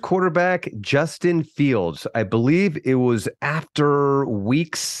Bears quarterback Justin Fields. I believe it was after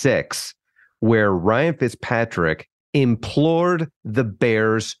week 6 where Ryan Fitzpatrick implored the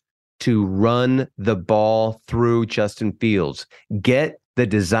Bears to run the ball through Justin Fields, get the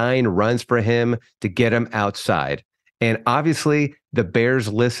design runs for him to get him outside. And obviously, the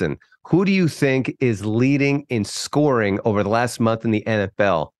Bears listen. Who do you think is leading in scoring over the last month in the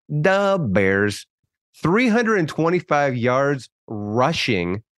NFL? The Bears. 325 yards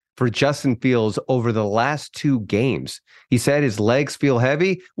rushing for Justin Fields over the last 2 games. He said his legs feel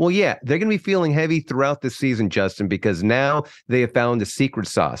heavy. Well, yeah, they're going to be feeling heavy throughout the season, Justin, because now they have found the secret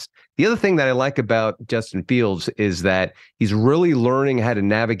sauce. The other thing that I like about Justin Fields is that he's really learning how to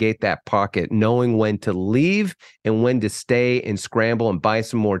navigate that pocket, knowing when to leave and when to stay and scramble and buy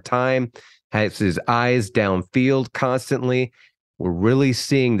some more time, has his eyes downfield constantly. We're really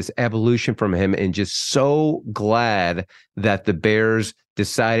seeing this evolution from him, and just so glad that the Bears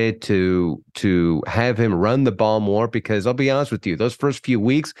decided to have him run the ball more, because I'll be honest with you, those first few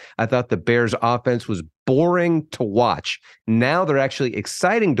weeks, I thought the Bears offense was boring to watch. Now they're actually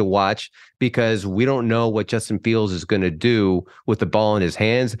exciting to watch because we don't know what Justin Fields is going to do with the ball in his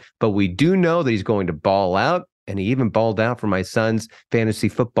hands, but we do know that he's going to ball out, and he even balled out for my son's fantasy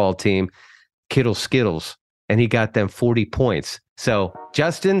football team, Kittle Skittles, and he got them 40 points. So,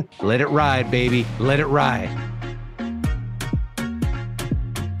 Justin, let it ride, baby. Let it ride.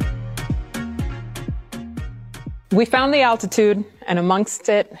 We found the altitude, and amongst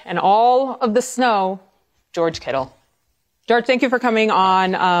it and all of the snow, George Kittle. George, thank you for coming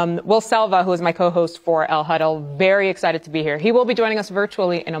on. Will Selva, who is my co-host for El Huddle, very excited to be here. He will be joining us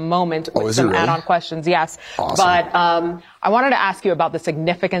virtually in a moment with some add-on questions. Yes. Awesome. But I wanted to ask you about the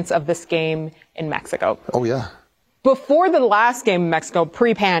significance of this game in Mexico. Oh, yeah. Before the last game in Mexico,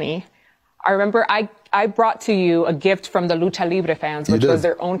 pre-Panny, I remember I brought to you a gift from the Lucha Libre fans, which was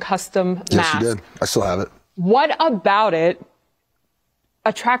their own custom mask. Yes, you did. I still have it. What about it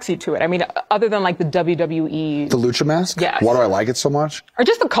attracts you to it? I mean, other than like the WWE. The Lucha mask? Yes. Why do I like it so much? Or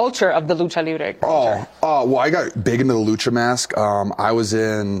just the culture of the Lucha Libre culture. Well, I got big into the Lucha mask. I was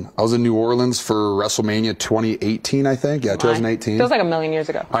in New Orleans for WrestleMania 2018, I think. Yeah, 2018. Feels like a million years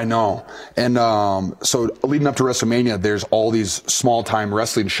ago. I know. And so leading up to WrestleMania, there's all these small-time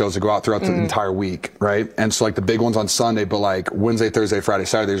wrestling shows that go out throughout the entire week, right? And so like the big ones on Sunday, but like Wednesday, Thursday, Friday,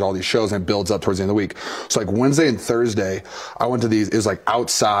 Saturday, there's all these shows, and it builds up towards the end of the week. So like Wednesday and Thursday, I went to these, it was like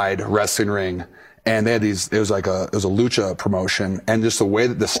outside wrestling ring, and they had these, it was a Lucha promotion, and just the way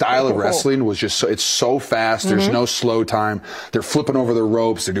that the style of wrestling was just it's so fast. There's no slow time. They're flipping over the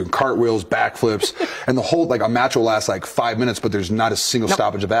ropes. They're doing cartwheels, backflips, and the whole, like, a match will last like 5 minutes, but there's not a single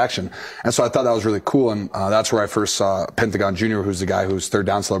stoppage of action. And so I thought that was really cool. And that's where I first saw Pentagon Jr., who's the guy whose third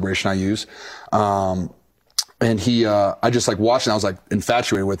down celebration I use. And I just like watched it, and I was like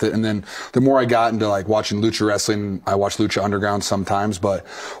infatuated with it. And then the more I got into like watching Lucha wrestling, I watch Lucha Underground sometimes. But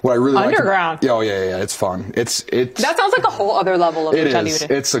what I really Underground? Oh yeah, it's fun. It's that sounds like a whole other level of Lucha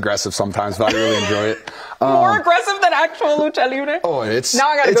Libre. It's aggressive sometimes, but I really enjoy it. More aggressive than actual Lucha Libre? Oh, now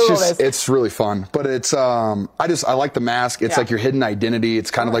I gotta Google this. It's really fun. But it's I like the mask. It's like your hidden identity.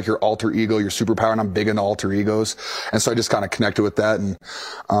 It's kind of like your alter ego, your superpower, and I'm big into alter egos. And so I just kind of connected with that. And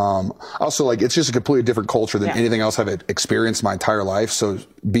also, like, it's just a completely different culture than anything else I've experienced my entire life. So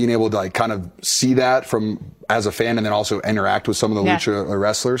being able to like kind of see that from as a fan, and then also interact with some of the Lucha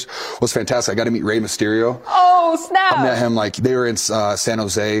wrestlers was fantastic. I got to meet Rey Mysterio. Oh, snap. I met him, like, they were in San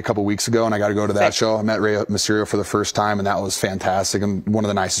Jose a couple weeks ago, and I got to go to that show. I met Rey Mysterio for the first time, and that was fantastic, and one of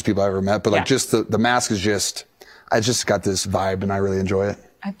the nicest people I ever met. But like, just the mask is I just got this vibe, and I really enjoy it.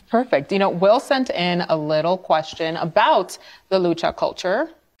 Perfect. You know, Will sent in a little question about the Lucha culture.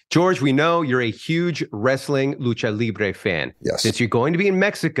 George, we know you're a huge wrestling Lucha Libre fan. Yes. Since you're going to be in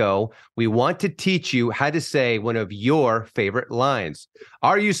Mexico, we want to teach you how to say one of your favorite lines.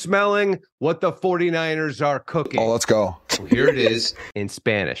 Are you smelling what the 49ers are cooking? Oh, let's go. So here it is in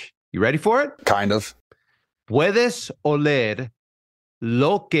Spanish. You ready for it? Kind of. Puedes oler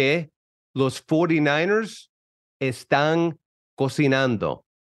lo que los 49ers están cocinando.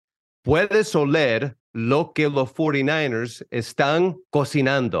 Puedes oler lo que los 49ers están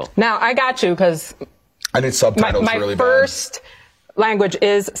cocinando. Now, I got you, because I need subtitles really bad. My first language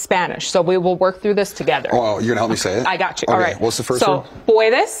is Spanish, so we will work through this together. Oh, you're going to help me say it? I got you. Okay. All right. What's the first one? So,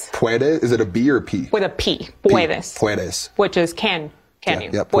 puedes. Puede, is it a B or a P? With a P. Puedes. Puedes. Which is can you.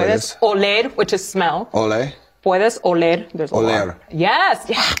 Yeah, puedes oler, which is smell. Ole. Puedes oler. There's oler. Yes.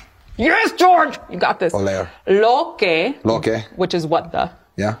 Yeah. Yes, George. You got this. Oler. Lo que. Lo que. Which is what the.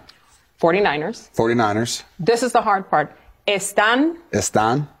 Yeah. 49ers. 49ers. This is the hard part. Están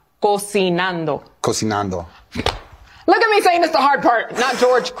cocinando. Cocinando. Look at me saying it's the hard part, not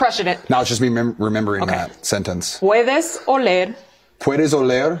George crushing it. Now it's just me remembering that sentence. Puedes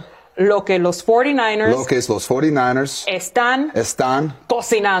oler lo que los 49ers están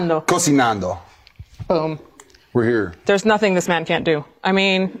cocinando. Boom. We're here. There's nothing this man can't do. I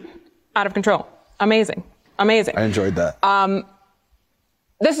mean, out of control. Amazing. I enjoyed that.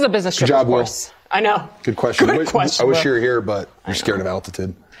 This is a business trip, Good job, of course. Will. I know. Good question. Good question. I wish you were here, but you're scared of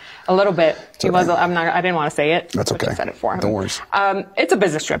altitude. A little bit. I didn't want to say it. That's okay. I said it for him. Don't worry. It's a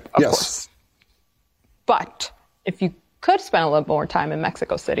business trip, of course. But if you could spend a little more time in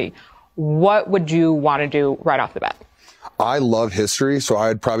Mexico City, what would you want to do right off the bat? I love history, so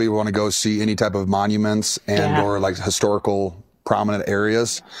I'd probably want to go see any type of monuments or like historical prominent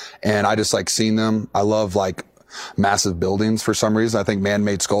areas. And I just like seeing them. I love like massive buildings for some reason. I think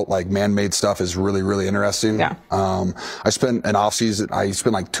man-made stuff is really, really interesting. Yeah. I spent an off season. I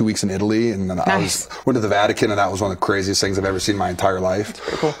spent like 2 weeks in Italy, and then I went to the Vatican, and that was one of the craziest things I've ever seen in my entire life. That's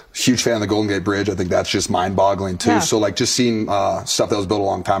pretty cool. Huge fan of the Golden Gate Bridge. I think that's just mind-boggling too. Yeah. So like just seeing stuff that was built a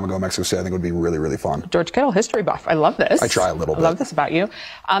long time ago in Mexico City, I think would be really, really fun. George Kittle, history buff. I love this. I try a little bit. I love this about you.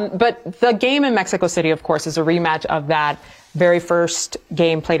 But the game in Mexico City, of course, is a rematch of that very first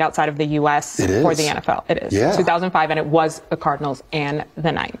game played outside of the U.S. for the NFL. It is. Yeah. 2005, and it was the Cardinals and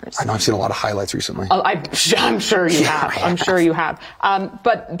the Niners. I know I've seen a lot of highlights recently. I'm sure you have. I'm sure you have.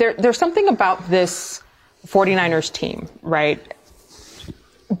 But there's something about this 49ers team, right?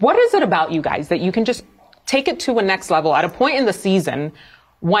 What is it about you guys that you can just take it to a next level at a point in the season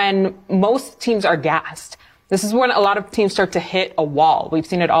when most teams are gassed? This is when a lot of teams start to hit a wall. We've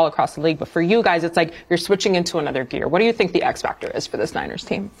seen it all across the league. But for you guys, it's like you're switching into another gear. What do you think the X factor is for this Niners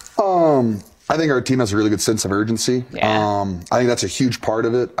team? I think our team has a really good sense of urgency. Yeah. I think that's a huge part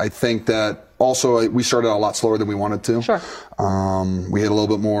of it. I think that also we started out a lot slower than we wanted to. Sure. We hit a little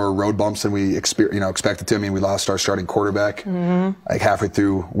bit more road bumps than we expected to. I mean, we lost our starting quarterback like halfway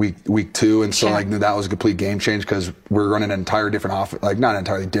through week 2, and so like that was a complete game change because we're running an entire different offense, like not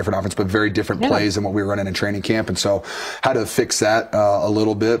entirely different offense, but very different plays than what we were running in training camp, and so had to fix that a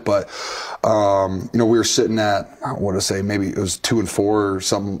little bit. But we were sitting at maybe it was 2-4 or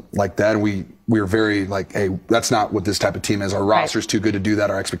something like that, and we were very like, hey, that's not what this type of team is. Our roster's too good to do that.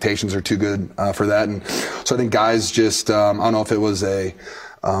 Our expectations are too good for that. And so I think guys just, I don't know if it was a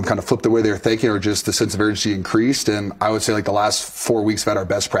kind of flipped the way they were thinking or just the sense of urgency increased. And I would say like the last 4 weeks we've had our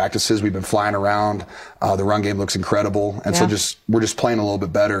best practices. We've been flying around. The run game looks incredible. And so we're just playing a little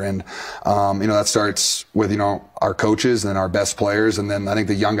bit better. And, that starts with, our coaches and our best players. And then I think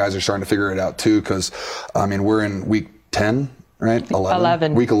the young guys are starting to figure it out too. Cause we're in week 10. Right?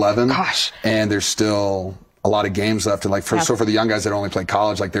 11. Week 11. Gosh. And there's still a lot of games left. And so for the young guys that only played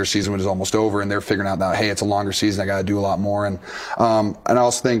college, like their season was almost over and they're figuring out now, hey, it's a longer season. I got to do a lot more. And I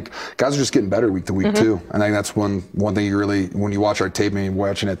also think guys are just getting better week to week too. I think that's one thing you really, when you watch our tape and you're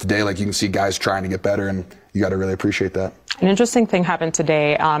watching it today, like you can see guys trying to get better and you got to really appreciate that. An interesting thing happened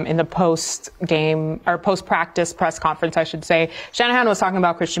today in the post-game or post-practice press conference, I should say. Shanahan was talking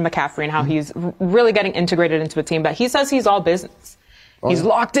about Christian McCaffrey and how he's really getting integrated into a team, but he says he's all business. He's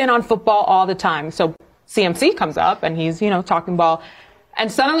locked in on football all the time. So CMC comes up and he's, talking ball.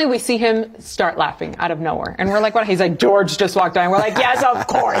 And suddenly we see him start laughing out of nowhere. And we're like, what? He's like, George just walked by. And we're like, yes, of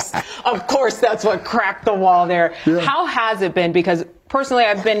course. Of course, that's what cracked the wall there. Yeah. How has it been? Because personally,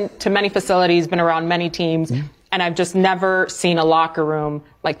 I've been to many facilities, been around many teams. And I've just never seen a locker room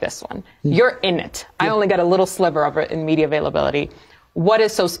like this one. You're in it. I only got a little sliver of it in media availability. What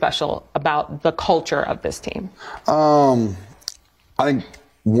is so special about the culture of this team? I think,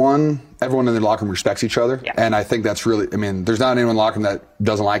 everyone in the locker room respects each other. Yeah. And I think that's really, there's not anyone in the locker room that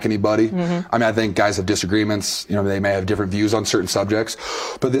doesn't like anybody. I think guys have disagreements. They may have different views on certain subjects.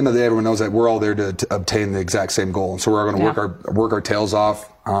 But at the end of the day, everyone knows that we're all there to obtain the exact same goal. And so we're going to work our tails off.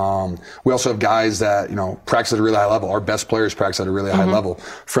 We also have guys that, practice at a really high level. Our best players practice at a really high level.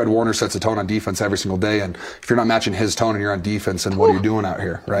 Fred Warner sets the tone on defense every single day. And if you're not matching his tone and you're on defense, then what are you doing out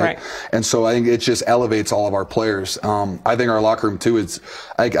here? Right. And so I think it just elevates all of our players. I think our locker room too is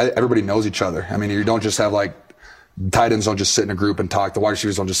everybody knows each other. You don't just have like tight ends don't just sit in a group and talk. The wide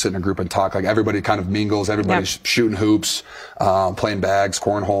receivers don't just sit in a group and talk. Like everybody kind of mingles. Everybody's shooting hoops, playing bags,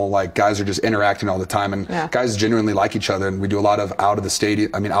 cornhole. Like guys are just interacting all the time. And guys genuinely like each other. And we do a lot of out of the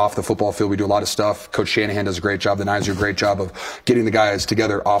stadium. Off the football field, we do a lot of stuff. Coach Shanahan does a great job. The Niners do a great job of getting the guys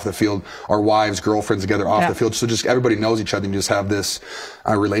together off the field. Our wives, girlfriends together off the field. So just everybody knows each other and you just have this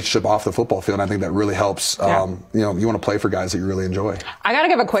relationship off the football field. And I think that really helps. You want to play for guys that you really enjoy. I got to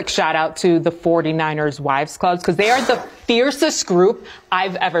give a quick shout out to the 49ers Wives Clubs because they are the fiercest group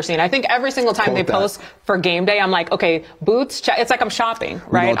I've ever seen. I think every single time they post for game day, I'm like, okay, boots, it's like I'm shopping,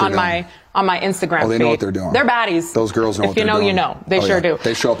 right? On my Instagram feed. They know what they're doing. They're baddies. Those girls know what they're doing. If you know, you know. They sure do.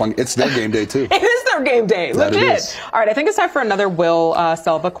 They show up it's their game day too. It is their game day. Legit. All right, I think it's time for another Will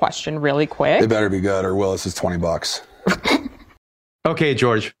Selva question really quick. It better be good or Will, this is $20. Okay,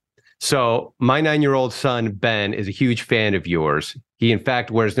 George. So my 9-year-old son, Ben, is a huge fan of yours. He, in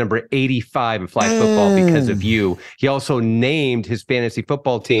fact, wears number 85 in flag football because of you. He also named his fantasy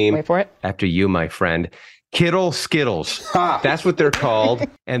football team Wait for it. after you, my friend. Kittle Skittles. That's what they're called.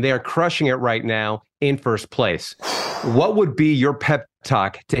 And they are crushing it right now in first place. What would be your pep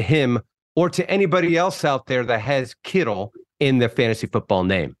talk to him or to anybody else out there that has Kittle in their fantasy football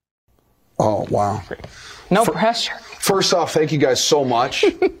name? Oh, wow. No pressure. First off, thank you guys so much.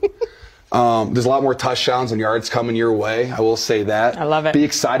 There's a lot more touchdowns and yards coming your way. I will say that. I love it. Be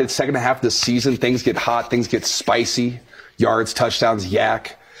excited. Second half of the season, things get hot, things get spicy. Yards, touchdowns,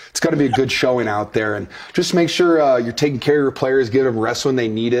 yak. It's going to be a good showing out there. And just make sure you're taking care of your players, give them rest when they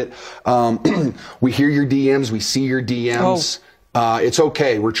need it. We hear your DMs. We see your DMs. It's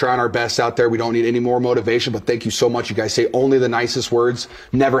okay. We're trying our best out there. We don't need any more motivation, but thank you so much. You guys say only the nicest words.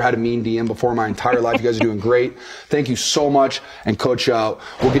 Never had a mean DM before in my entire life. You guys are doing great. Thank you so much. And Coach, we'll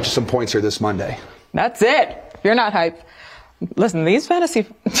get you some points here this Monday. That's it. If you're not hyped, listen, these fantasy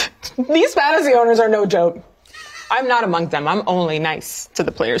owners are no joke. I'm not among them. I'm only nice to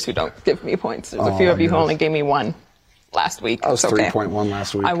the players who don't give me points. There's a few of you who only gave me one last week. I was 3.1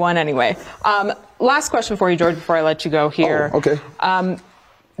 last week. I won anyway. Last question for you, George, before I let you go here. Oh, okay.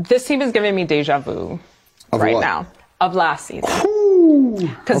 This team is giving me deja vu now of last season.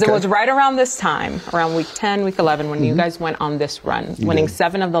 Because it was right around this time, around week 10, week 11, when you guys went on this run, winning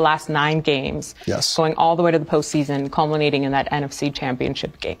 7 of the last 9 games, going all the way to the postseason, culminating in that NFC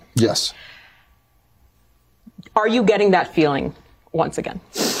Championship game. Yes. Are you getting that feeling once again?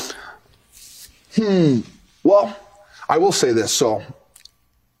 Well, I will say this. So,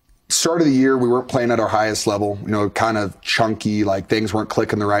 start of the year, we weren't playing at our highest level, kind of chunky, like things weren't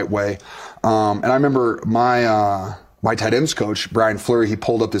clicking the right way. And I remember my tight ends coach, Brian Fleury, he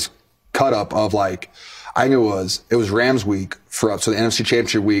pulled up this cut up of I think it was Rams week so the NFC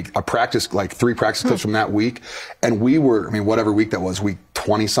Championship week, I practiced 3 practice clips from that week. And we were, whatever week that was, week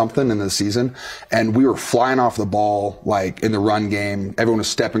 20 something in the season. And we were flying off the ball, in the run game. Everyone was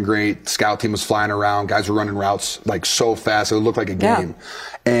stepping great. Scout team was flying around. Guys were running routes, so fast. It looked like a game.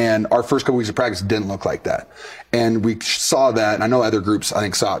 And our first couple weeks of practice didn't look like that. And we saw that. And I know other groups, I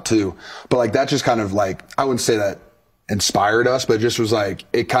think, saw it too. But that just kind of I wouldn't say that inspired us, but it just was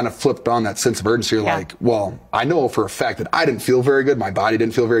it kind of flipped on that sense of urgency. Well, I know for a fact that I didn't feel very good. My body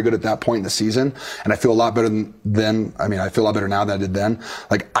didn't feel very good at that point in the season. And I feel a lot better then. I feel a lot better now than I did then.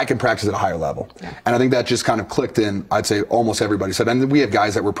 I can practice at a higher level. And I think that just kind of clicked in. I'd say almost everybody said, and we had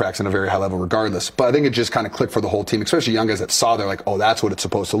guys that were practicing at a very high level regardless, but I think it just kind of clicked for the whole team, especially young guys that saw they're oh, that's what it's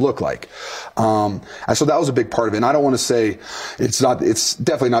supposed to look like. And so that was a big part of it. And I don't want to say it's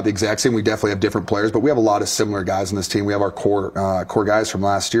definitely not the exact same. We definitely have different players, but we have a lot of similar guys in this team. We have our core guys from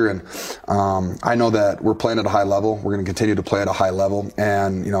last year. And, I know that we're playing at a high level. We're going to continue to play at a high level.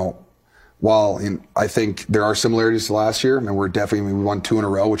 And, while I think there are similarities to last year, and we won 2 in a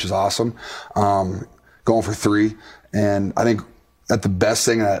row, which is awesome. Going for 3. And I think that the best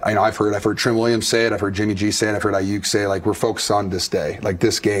thing that I've heard Trim Williams say it, I've heard Jimmy G say it, I've heard Ayuk say it, we're focused on this day,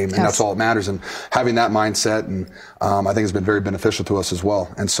 this game, and that's all that matters. And having that mindset, and I think has been very beneficial to us as well.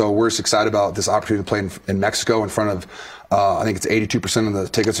 And so we're just excited about this opportunity to play in Mexico in front of, I think it's 82% of the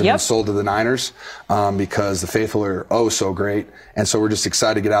tickets have been sold to the Niners, because the faithful are so great. And so we're just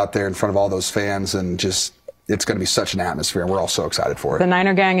excited to get out there in front of all those fans and it's going to be such an atmosphere, and we're all so excited for it. The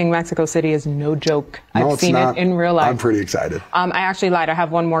Niner gang in Mexico City is no joke. I've seen it in real life. I'm pretty excited. I actually lied. I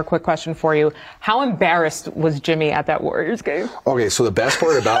have one more quick question for you. How embarrassed was Jimmy at that Warriors game? Okay, so the best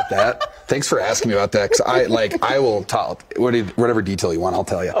part about that, thanks for asking me about that, because I will tell whatever detail you want, I'll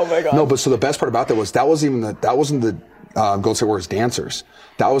tell you. Oh my God. No, but so the best part about that wasn't the Golden State Warriors dancers.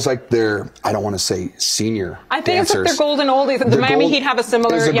 That was their, I don't want to say senior I think dancers. It's their golden oldies. The Miami Heat have a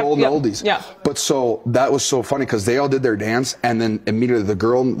similar. It's the golden oldies. Yeah. But so that was so funny because they all did their dance, and then immediately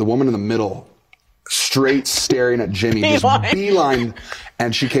the woman in the middle, straight staring at Jimmy, just beeline,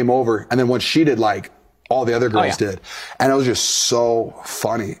 and she came over, and then what she did, all the other girls did. And it was just so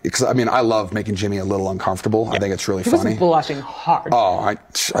funny. Because, I love making Jimmy a little uncomfortable. I think it's really funny. He was blushing hard. Oh,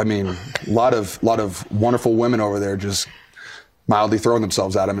 a lot of wonderful women over there just mildly throwing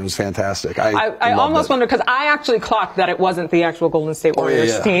themselves at him. It was fantastic. I almost wonder, because I actually clocked that it wasn't the actual Golden State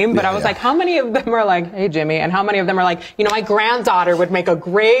Warriors team, but I was like, how many of them are like, hey, Jimmy, and how many of them are like, my granddaughter would make a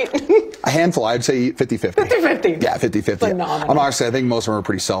great... A handful. I'd say 50-50. 50-50. Yeah, 50-50. Phenomenal. Honestly, I think most of them were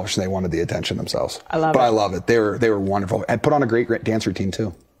pretty selfish and they wanted the attention themselves. I love it. But I love it. They were wonderful. And put on a great dance routine,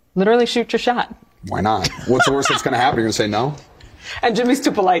 too. Literally shoot your shot. Why not? What's the worst that's going to happen? You're going to say no? And Jimmy's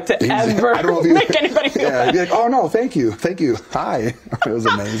too polite to ever make anybody feel bad. He'd be like, oh, no, thank you. Hi. It was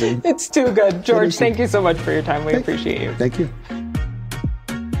amazing. It's too good. George, thank you so much for your time. We appreciate you. Thank you.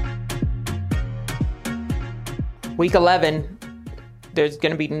 Week 11, there's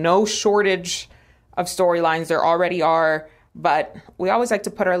going to be no shortage of storylines. There already are, but we always like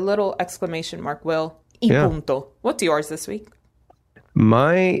to put our little exclamation mark, Will. Y punto. What's yours this week?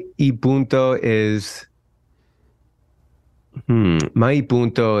 My y punto is... My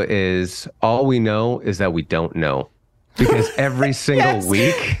punto is all we know is that we don't know. Because every single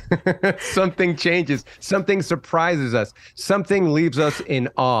week, something changes, something surprises us, something leaves us in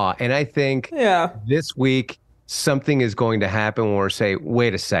awe. And I think this week, something is going to happen where we say,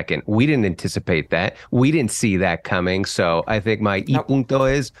 wait a second, we didn't anticipate that. We didn't see that coming. So I think my y punto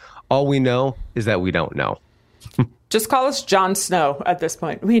is all we know is that we don't know. Just call us Jon Snow at this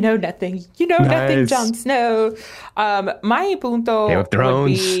point. We know nothing. You know nothing, Jon Snow. My punto Game of Thrones.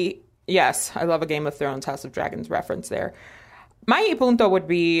 Would be... Yes, I love a Game of Thrones, House of Dragons reference there. My punto would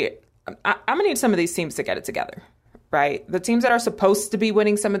be... I'm going to need some of these teams to get it together, right? The teams that are supposed to be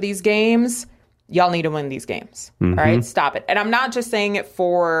winning some of these games, y'all need to win these games, all right? Stop it. And I'm not just saying it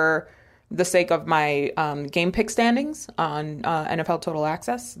for the sake of my game pick standings on NFL Total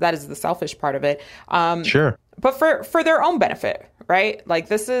Access. That is the selfish part of it. Sure. But for their own benefit, right? Like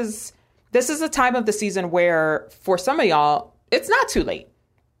this is a time of the season where for some of y'all, it's not too late.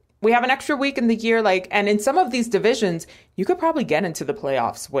 We have an extra week in the year, and in some of these divisions, you could probably get into the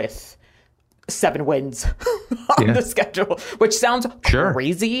playoffs with 7 wins on the schedule, which sounds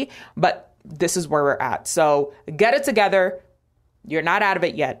crazy, but this is where we're at. So get it together. You're not out of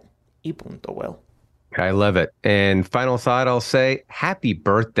it yet. Y punto, Will. I love it. And final thought, I'll say, happy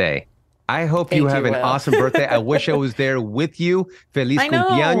birthday. I hope you have an awesome birthday. I wish I was there with you. Feliz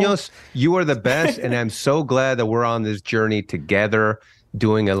cumpleaños. You are the best. And I'm so glad that we're on this journey together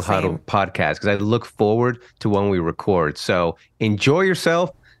doing El Huddle podcast, because I look forward to when we record. So enjoy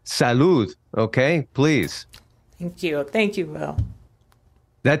yourself. Salud. Okay, please. Thank you. Thank you, Will.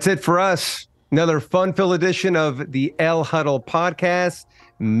 That's it for us. Another fun-filled edition of the El Huddle podcast.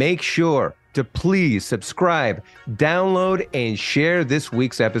 Make sure to please subscribe, download, and share this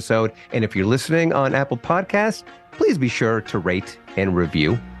week's episode. And if you're listening on Apple Podcasts, please be sure to rate and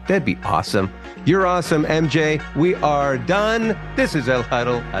review. That'd be awesome. You're awesome, MJ. We are done. This is El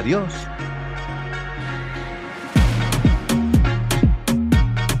Huddle. Adios.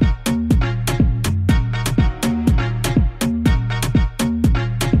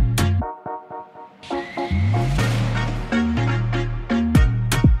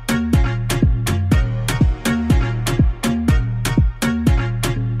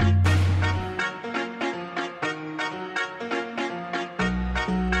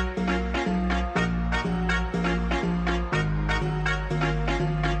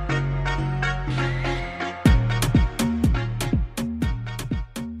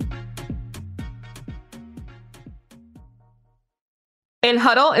 El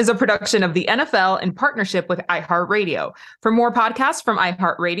Huddle is a production of the NFL in partnership with iHeartRadio. For more podcasts from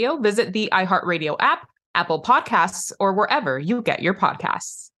iHeartRadio, visit the iHeartRadio app, Apple Podcasts, or wherever you get your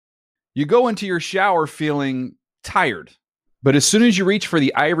podcasts. You go into your shower feeling tired, but as soon as you reach for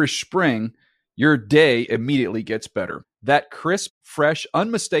the Irish Spring, your day immediately gets better. That crisp, fresh,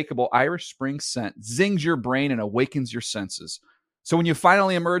 unmistakable Irish Spring scent zings your brain and awakens your senses. So when you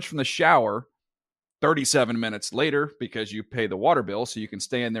finally emerge from the shower 37 minutes later, because you pay the water bill so you can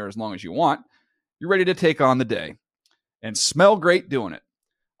stay in there as long as you want, you're ready to take on the day and smell great doing it.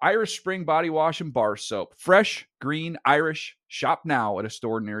 Irish Spring Body Wash and Bar Soap. Fresh, green, Irish. Shop now at a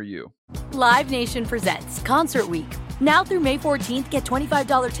store near you. Live Nation presents Concert Week. Now through May 14th, get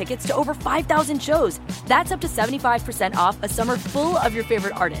 $25 tickets to over 5,000 shows. That's up to 75% off a summer full of your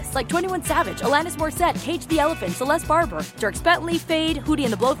favorite artists like 21 Savage, Alanis Morissette, Cage the Elephant, Celeste Barber, Dierks Bentley, Fade, Hootie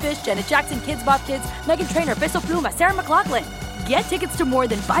and the Blowfish, Janet Jackson, Kids Bop Kids, Meghan Trainor, Peso Pluma, Sarah McLachlan. Get tickets to more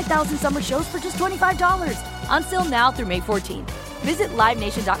than 5,000 summer shows for just $25. On sale now through May 14th. Visit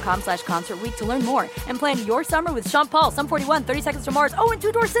livenation.com/Concert Week to learn more and plan your summer with Sean Paul, Sum 41, 30 Seconds to Mars, and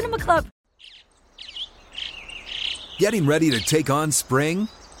Two Door Cinema Club. Getting ready to take on spring?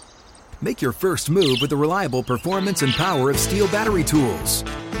 Make your first move with the reliable performance and power of Steel battery tools.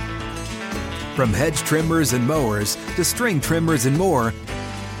 From hedge trimmers and mowers to string trimmers and more,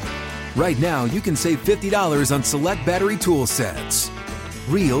 right now you can save $50 on select battery tool sets.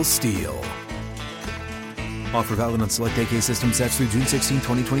 Real STIHL. Offer valid on select AK system sets through June 16,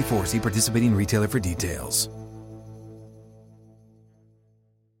 2024. See participating retailer for details.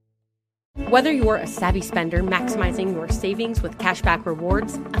 Whether you're a savvy spender maximizing your savings with cashback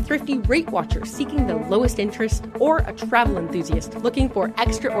rewards, a thrifty rate watcher seeking the lowest interest, or a travel enthusiast looking for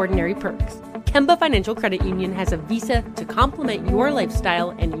extraordinary perks, Kemba Financial Credit Union has a visa to complement your lifestyle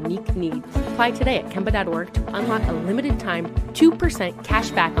and unique needs. Apply today at Kemba.org to unlock a limited time 2%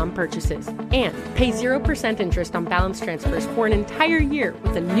 cash back on purchases and pay 0% interest on balance transfers for an entire year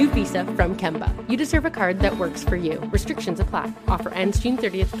with a new visa from Kemba. You deserve a card that works for you. Restrictions apply. Offer ends June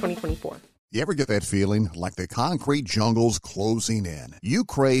 30th, 2024. You ever get that feeling like the concrete jungle's closing in? You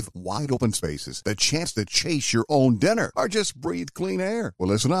crave wide open spaces, the chance to chase your own dinner, or just breathe clean air. Well,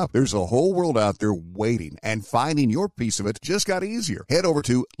 listen up. There's a whole world out there waiting, and finding your piece of it just got easier. Head over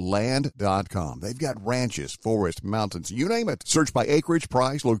to land.com. They've got ranches, forests, mountains, you name it. Search by acreage,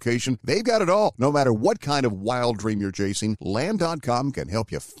 price, location. They've got it all. No matter what kind of wild dream you're chasing, land.com can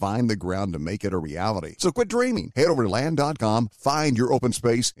help you find the ground to make it a reality. So quit dreaming. Head over to land.com, find your open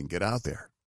space, and get out there